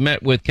since he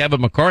met with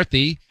Kevin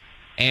McCarthy,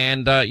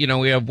 And,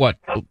 we have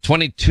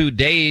 22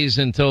 days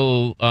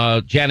until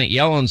Janet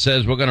Yellen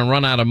says we're going to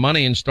run out of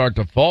money and start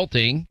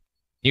defaulting.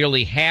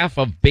 Nearly half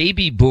of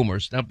baby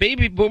boomers. Now,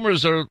 baby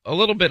boomers are a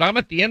little bit, I'm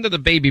at the end of the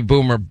baby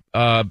boomer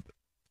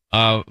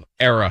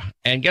era.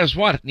 And guess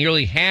what?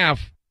 Nearly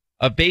half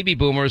of baby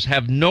boomers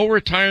have no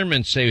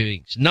retirement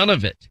savings. None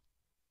of it.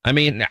 I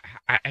mean,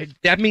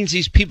 that means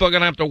these people are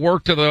going to have to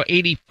work to the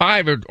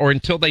 85 or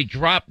until they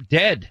drop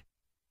dead.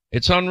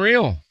 It's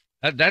unreal.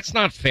 That's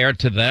not fair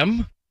to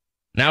them.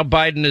 Now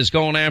Biden is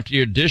going after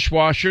your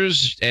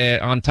dishwashers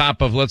on top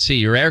of,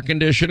 your air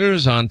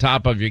conditioners, on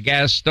top of your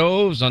gas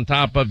stoves, on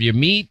top of your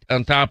meat,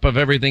 on top of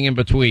everything in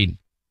between.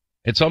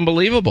 It's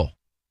unbelievable.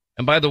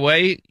 And by the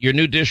way, your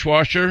new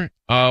dishwasher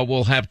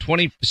will have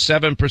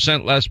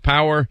 27% less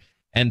power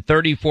and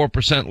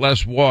 34%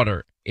 less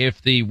water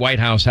if the White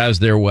House has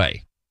their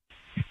way.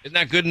 Isn't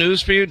that good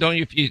news for you? Don't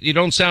you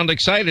don't sound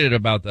excited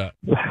about that.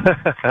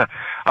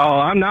 Oh,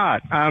 I'm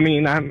not. I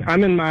mean,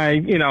 I'm in my,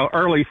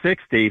 early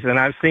 60s, and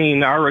I've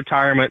seen our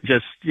retirement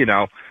just,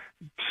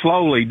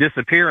 slowly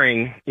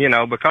disappearing,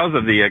 because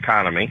of the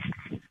economy.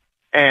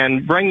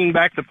 And bringing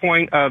back the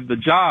point of the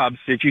jobs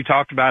that you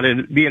talked about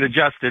it being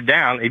adjusted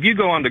down, if you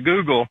go onto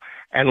Google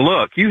and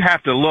look, you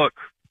have to look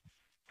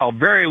a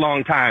very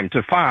long time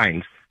to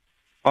find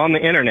on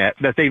the internet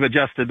that they've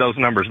adjusted those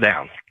numbers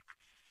down.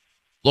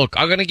 Look,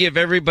 I'm going to give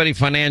everybody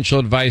financial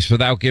advice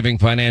without giving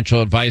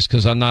financial advice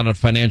because I'm not a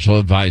financial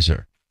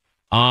advisor.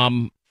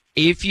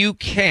 If you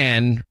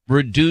can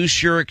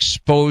reduce your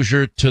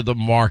exposure to the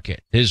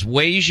market, there's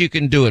ways you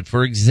can do it.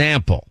 For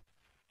example,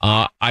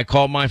 I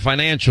called my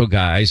financial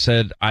guy. I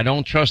said, I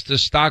don't trust the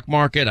stock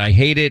market. I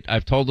hate it.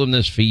 I've told them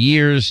this for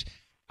years.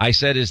 I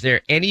said, is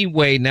there any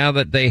way now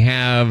that they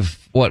have,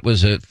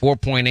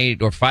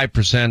 4.8 or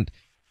 5%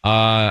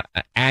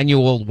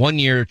 annual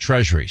 1-year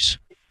treasuries?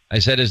 I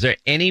said, is there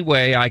any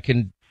way I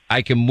can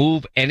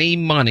move any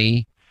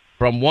money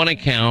from one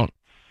account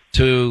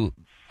to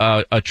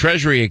a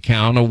treasury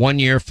account, a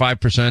 1-year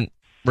 5%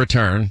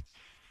 return,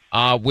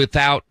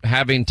 without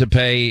having to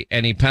pay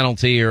any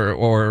penalty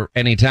or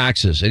any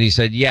taxes? And he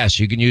said, yes,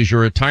 you can use your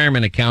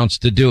retirement accounts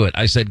to do it.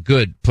 I said,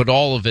 good, put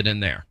all of it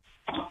in there.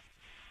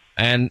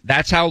 And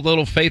that's how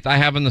little faith I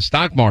have in the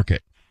stock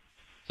market.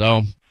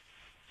 So,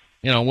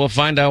 we'll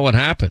find out what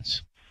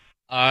happens.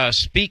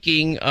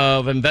 Speaking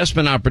of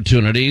investment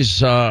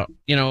opportunities,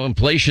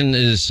 inflation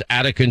is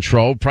out of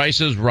control.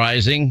 Prices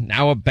rising.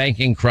 Now a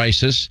banking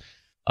crisis.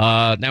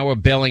 Now we're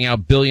bailing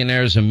out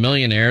billionaires and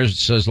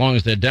millionaires as long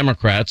as they're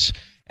Democrats.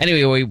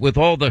 Anyway, with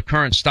all the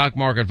current stock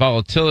market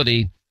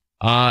volatility,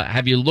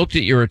 have you looked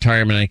at your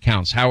retirement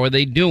accounts? How are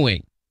they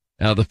doing?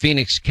 Now, the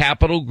Phoenix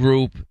Capital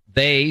Group,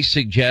 they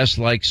suggest,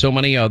 like so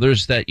many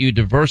others, that you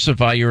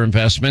diversify your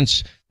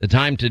investments. The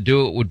time to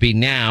do it would be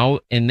now.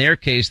 In their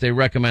case, they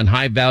recommend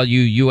high-value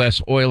U.S.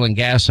 oil and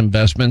gas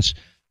investments.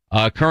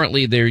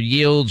 Currently, their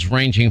yields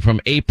ranging from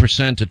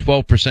 8% to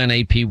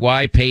 12%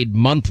 APY paid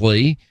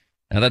monthly.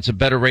 Now, that's a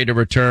better rate of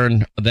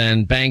return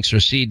than banks or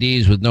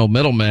CDs with no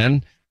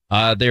middlemen.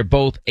 They're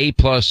both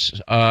A-plus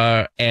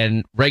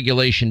and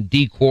Regulation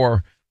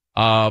D-Core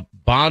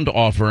bond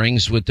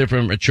offerings with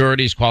different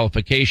maturities,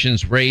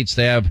 qualifications, rates.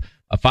 They have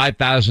a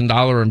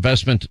 $5,000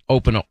 investment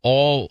open to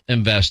all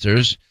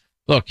investors.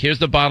 Look, here's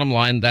the bottom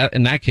line. That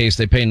in that case,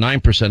 they pay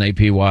 9%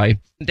 APY.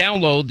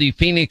 Download the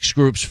Phoenix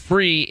Group's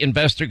free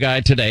investor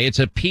guide today. It's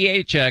at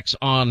PHX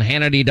on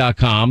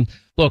Hannity.com.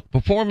 Look,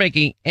 before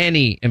making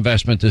any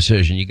investment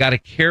decision, you got to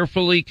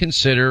carefully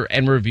consider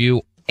and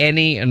review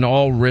any and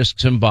all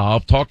risks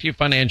involved. Talk to your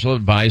financial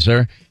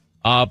advisor,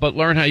 but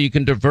learn how you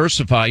can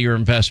diversify your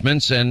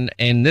investments. And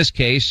in this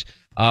case,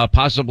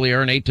 possibly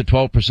earn 8 to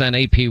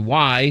 12%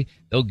 APY.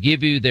 They'll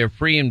give you their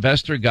free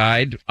investor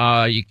guide.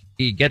 You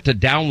get to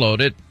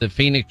download it, the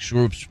Phoenix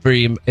Group's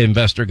free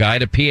investor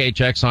guide at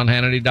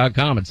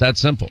phxonhannity.com. It's that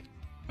simple.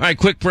 All right,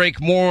 quick break.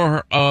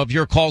 More of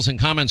your calls and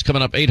comments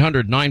coming up.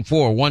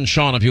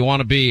 800-941-SEAN if you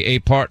want to be a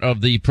part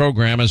of the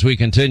program as we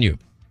continue.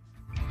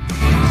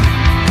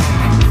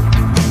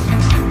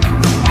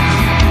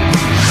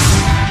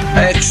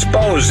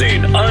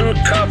 Exposing,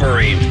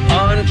 uncovering,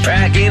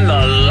 unpacking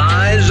the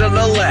lies of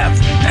the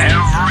left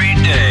every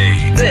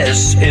day.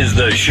 This is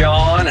the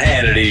Sean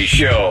Hannity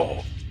Show.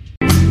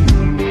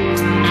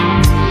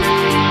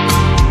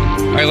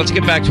 All right, let's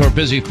get back to our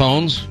busy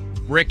phones.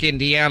 Rick,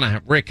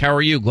 Indiana. Rick, how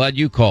are you? Glad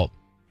you called.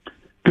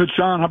 Good,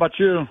 Sean. How about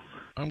you?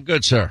 I'm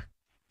good, sir.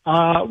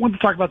 I wanted to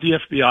talk about the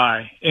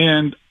FBI,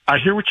 and I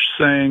hear what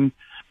you're saying.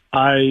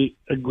 I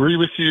agree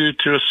with you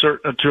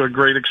to a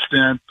great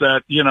extent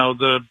that,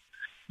 the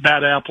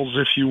bad apples,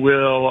 if you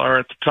will, are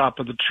at the top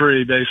of the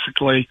tree,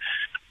 basically.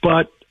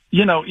 But,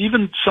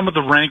 even some of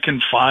the rank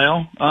and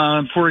file,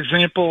 for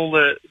example,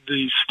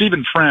 the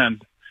Stephen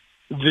Friend,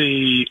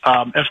 the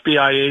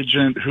FBI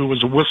agent who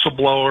was a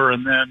whistleblower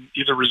and then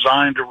either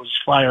resigned or was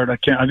fired. I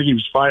think he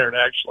was fired,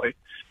 actually,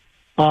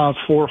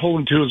 for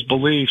holding to his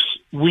beliefs.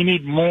 We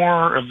need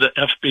more of the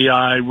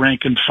FBI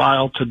rank and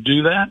file to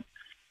do that.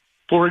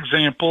 For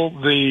example,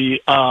 the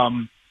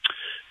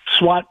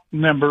SWAT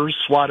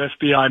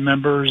FBI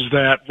members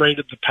that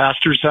raided the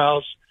pastor's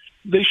house,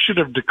 they should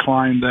have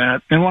declined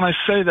that. And when I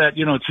say that,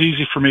 it's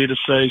easy for me to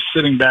say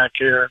sitting back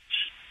here.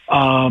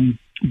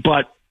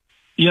 But,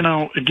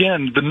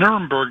 again, the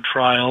Nuremberg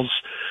trials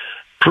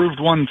proved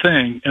one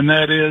thing, and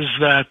that is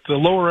that the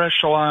lower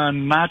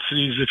echelon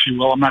Nazis, if you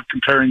will, I'm not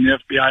comparing the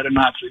FBI to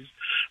Nazis,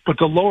 but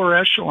the lower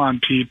echelon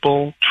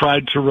people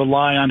tried to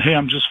rely on, hey,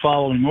 I'm just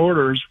following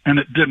orders, and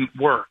it didn't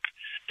work.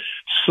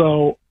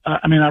 So,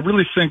 I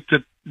really think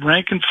that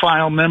rank and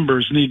file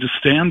members need to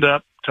stand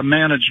up to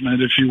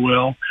management, if you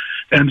will,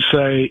 and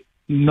say,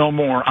 no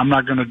more. I'm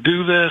not going to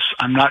do this.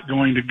 I'm not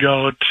going to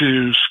go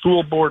to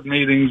school board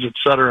meetings, et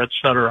cetera, et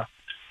cetera.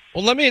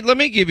 Well, let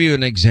me give you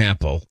an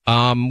example.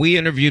 We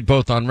interviewed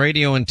both on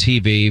radio and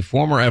TV,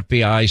 former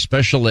FBI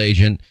special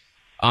agent,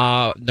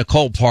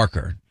 Nicole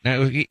Parker.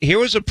 Now, here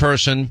was a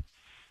person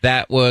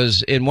that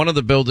was in one of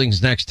the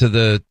buildings next to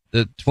the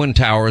Twin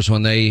Towers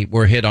when they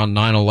were hit on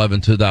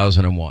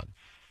 9/11/2001.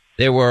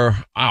 There were,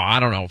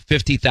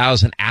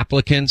 50,000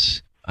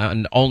 applicants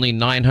and only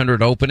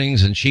 900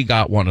 openings, and she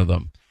got one of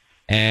them.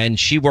 And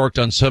she worked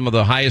on some of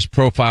the highest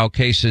profile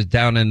cases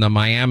down in the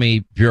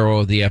Miami Bureau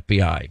of the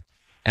FBI.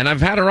 And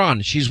I've had her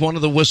on. She's one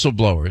of the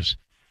whistleblowers.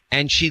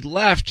 And she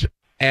left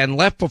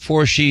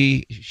before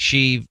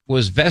she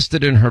was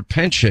vested in her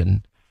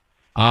pension,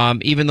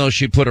 even though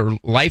she put her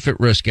life at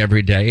risk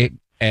every day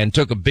and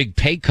took a big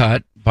pay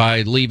cut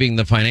by leaving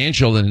the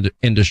financial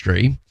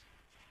industry.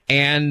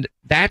 And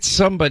that's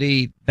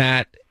somebody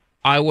that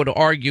I would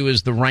argue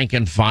is the rank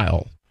and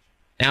file.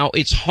 Now,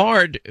 it's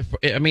hard.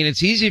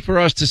 It's easy for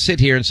us to sit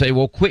here and say,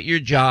 well, quit your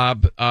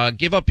job,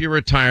 give up your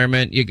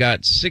retirement. You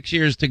got 6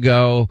 years to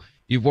go.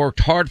 You've worked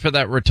hard for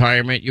that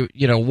retirement.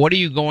 What are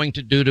you going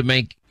to do to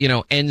make,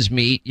 ends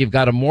meet? You've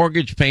got a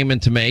mortgage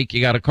payment to make.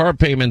 You got a car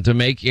payment to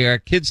make. You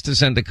got kids to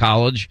send to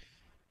college.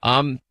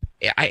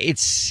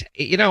 It's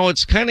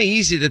kind of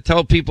easy to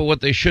tell people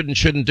what they should and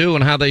shouldn't do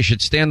and how they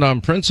should stand on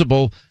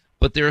principle.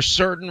 But there are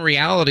certain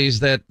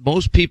realities that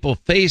most people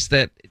face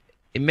that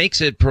it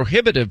makes it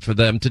prohibitive for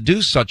them to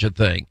do such a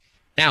thing.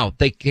 Now,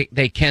 they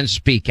can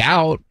speak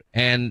out,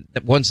 and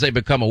once they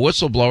become a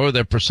whistleblower,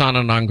 they're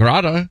persona non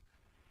grata.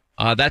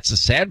 That's the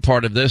sad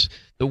part of this.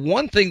 The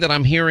one thing that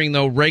I'm hearing,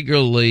 though,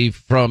 regularly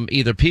from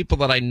either people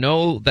that I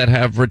know that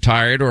have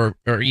retired or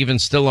even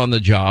still on the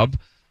job,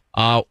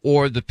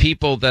 or the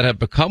people that have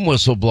become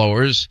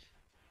whistleblowers,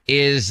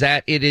 is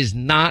that it is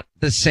not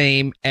the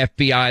same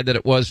FBI that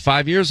it was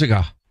 5 years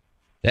ago.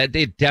 That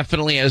it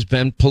definitely has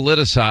been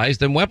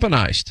politicized and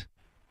weaponized.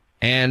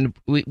 And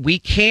we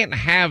can't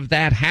have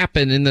that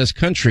happen in this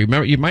country.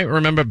 Remember, you might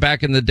remember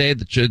back in the day,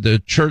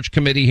 the church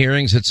committee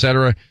hearings, et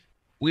cetera.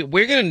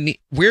 We're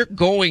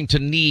going to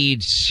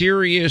need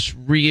serious,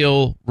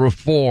 real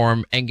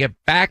reform and get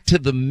back to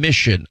the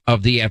mission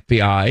of the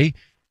FBI,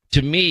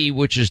 to me,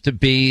 which is to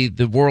be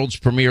the world's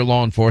premier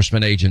law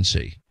enforcement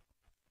agency.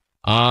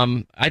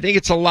 I think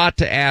it's a lot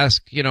to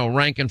ask,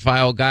 rank and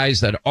file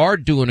guys that are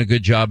doing a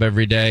good job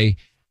every day,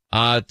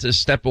 to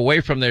step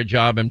away from their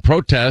job and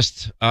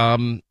protest.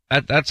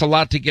 That's a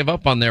lot to give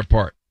up on their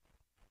part.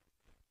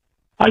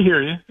 I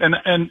hear you.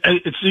 And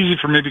it's easy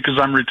for me because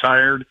I'm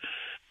retired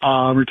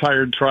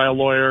trial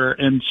lawyer.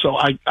 And so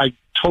I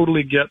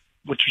totally get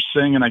what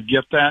you're saying, and I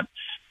get that.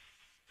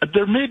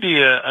 There may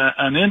be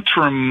an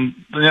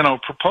interim,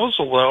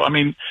 proposal though.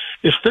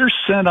 If they're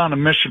sent on a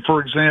mission, for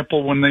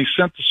example, when they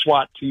sent the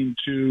SWAT team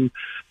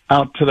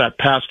out to that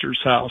pastor's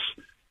house,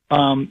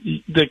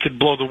 they could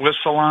blow the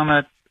whistle on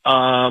it.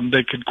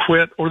 They could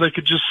quit, or they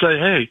could just say,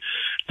 hey,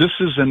 this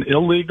is an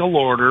illegal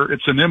order.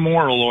 It's an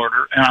immoral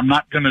order, and I'm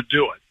not going to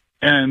do it.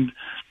 And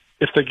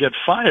if they get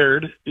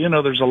fired,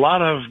 there's a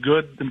lot of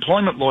good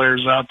employment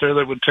lawyers out there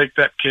that would take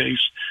that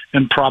case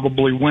and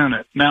probably win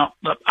it. Now,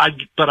 I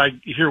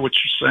hear what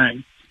you're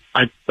saying.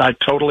 I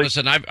totally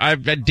listen. I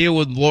deal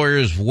with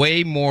lawyers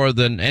way more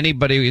than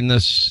anybody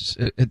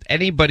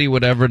anybody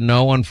would ever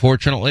know.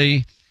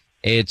 Unfortunately,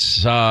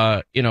 it's they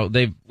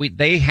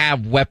have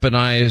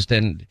weaponized,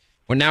 and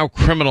we're now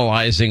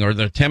criminalizing, or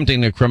they're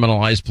attempting to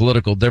criminalize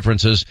political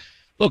differences.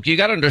 Look, you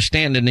got to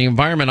understand, in the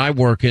environment I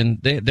work in,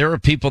 there are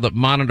people that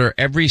monitor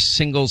every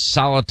single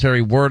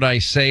solitary word I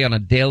say on a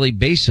daily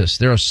basis.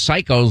 There are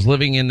psychos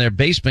living in their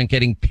basement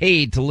getting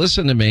paid to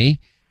listen to me,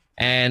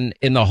 and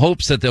in the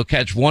hopes that they'll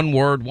catch one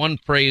word, one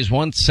phrase,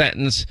 one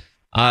sentence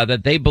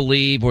that they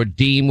believe or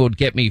deem would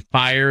get me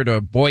fired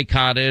or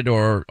boycotted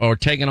or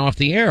taken off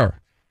the air.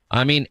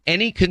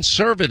 Any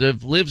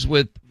conservative lives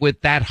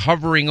with that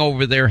hovering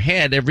over their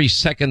head every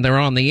second they're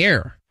on the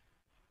air.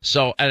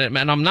 So, and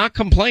I'm not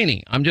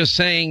complaining. I'm just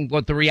saying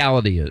what the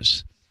reality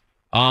is.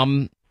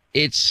 Listen,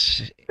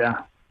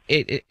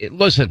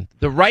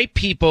 the right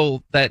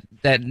people that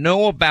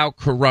know about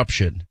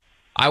corruption,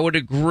 I would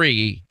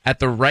agree, at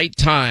the right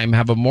time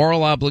have a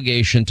moral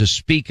obligation to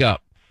speak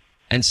up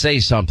and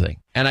say something.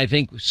 And I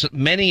think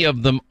many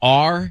of them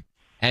are,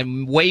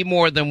 and way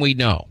more than we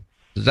know.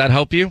 Does that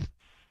help you?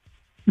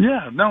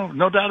 Yeah,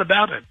 no doubt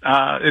about it.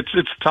 It's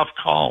a tough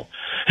call.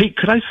 Hey,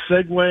 could I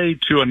segue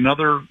to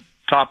another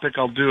topic?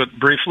 I'll do it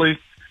briefly.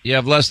 You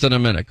have less than a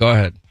minute. Go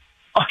ahead.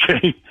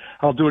 Okay,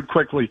 I'll do it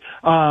quickly.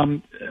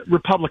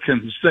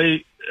 Republicans,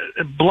 they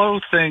blow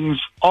things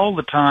all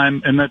the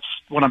time, and that's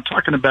what I'm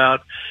talking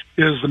about,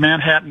 is the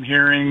Manhattan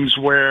hearings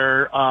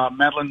where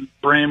Madeleine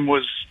Brame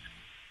was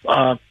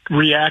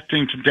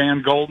reacting to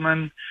Dan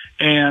Goldman,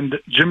 and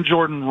Jim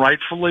Jordan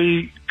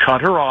rightfully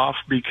cut her off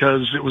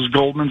because it was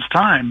Goldman's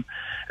time.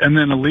 And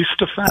then Elise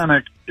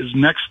Stefanik is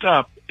next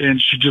up,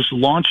 and she just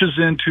launches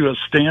into a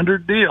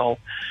standard deal.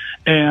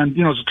 And,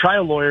 as a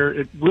trial lawyer,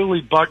 it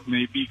really bugged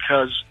me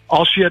because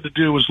all she had to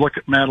do was look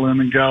at Madeleine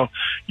and go,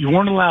 you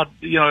weren't allowed,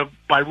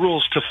 by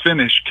rules to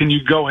finish. Can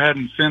you go ahead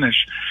and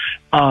finish?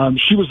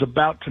 She was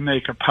about to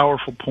make a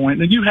powerful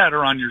point, and you had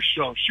her on your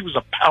show. She was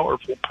a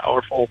powerful,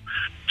 powerful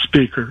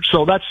speaker.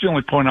 So that's the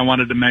only point I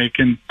wanted to make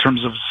in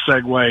terms of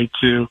segue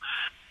to,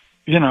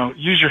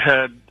 use your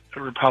head,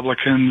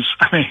 Republicans.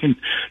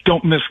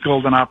 Don't miss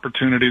golden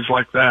opportunities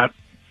like that.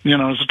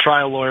 As a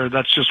trial lawyer,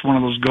 that's just one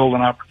of those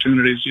golden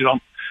opportunities you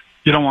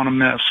don't want to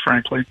miss,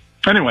 frankly.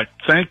 Anyway,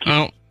 thank you.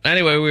 Well,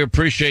 anyway, we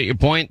appreciate your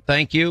point.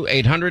 Thank you.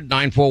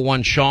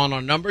 800-941-SEAN,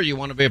 our number. You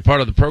want to be a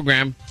part of the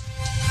program.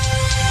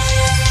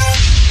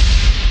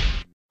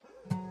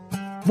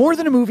 More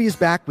Than a Movie is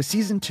back with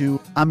Season 2.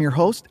 I'm your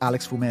host,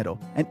 Alex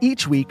Fumero, and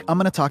each week I'm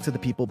going to talk to the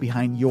people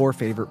behind your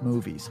favorite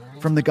movies.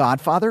 From The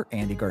Godfather,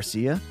 Andy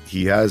Garcia.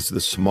 He has the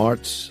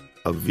smarts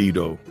of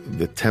Vito,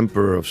 the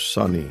temper of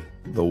Sonny,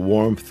 the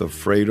warmth of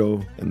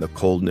Fredo, and the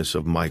coldness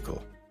of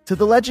Michael. To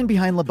the legend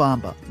behind La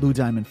Bamba, Lou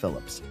Diamond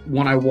Phillips.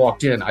 When I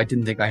walked in, I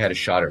didn't think I had a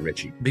shot at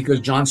Richie because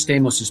John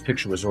Stamos'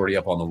 picture was already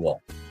up on the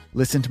wall.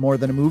 Listen to More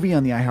Than a Movie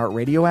on the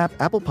iHeartRadio app,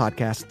 Apple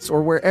Podcasts,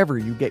 or wherever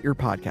you get your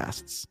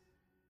podcasts.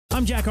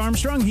 I'm Jack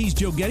Armstrong. He's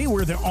Joe Getty.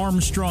 We're the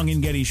Armstrong and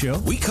Getty Show.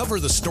 We cover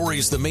the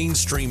stories the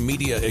mainstream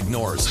media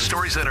ignores.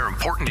 Stories that are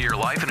important to your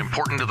life and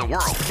important to the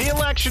world. The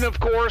election,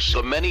 of course.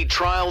 The many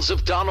trials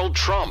of Donald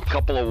Trump.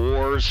 Couple of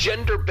wars.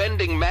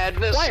 Gender-bending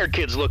madness. Why are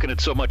kids looking at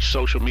so much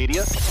social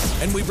media?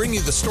 And we bring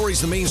you the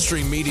stories the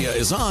mainstream media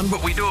is on,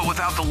 But we do it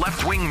without the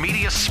left-wing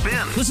media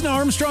spin. Listen to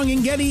Armstrong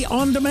and Getty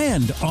on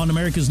demand on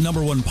America's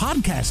 #1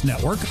 podcast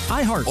network,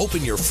 iHeart.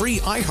 Open your free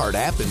iHeart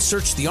app and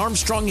search The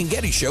Armstrong and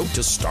Getty Show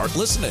to start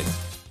listening.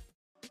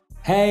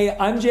 Hey,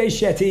 I'm Jay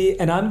Shetty,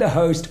 and I'm the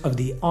host of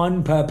the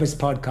On Purpose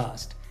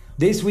podcast.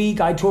 This week,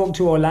 I talked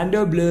to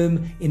Orlando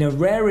Bloom in a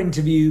rare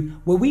interview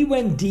where we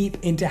went deep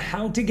into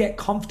how to get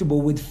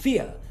comfortable with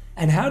fear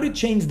and how to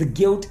change the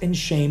guilt and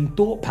shame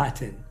thought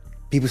pattern.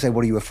 People say,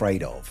 what are you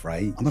afraid of,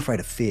 right? I'm afraid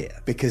of fear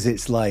because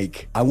it's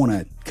like I want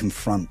to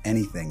confront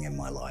anything in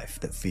my life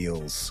that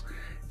feels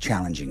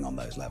challenging on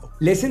those levels.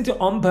 Listen to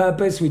On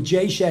Purpose with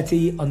Jay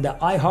Shetty on the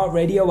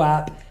iHeartRadio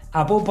app,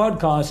 Apple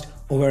Podcast,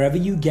 or wherever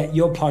you get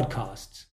your podcasts.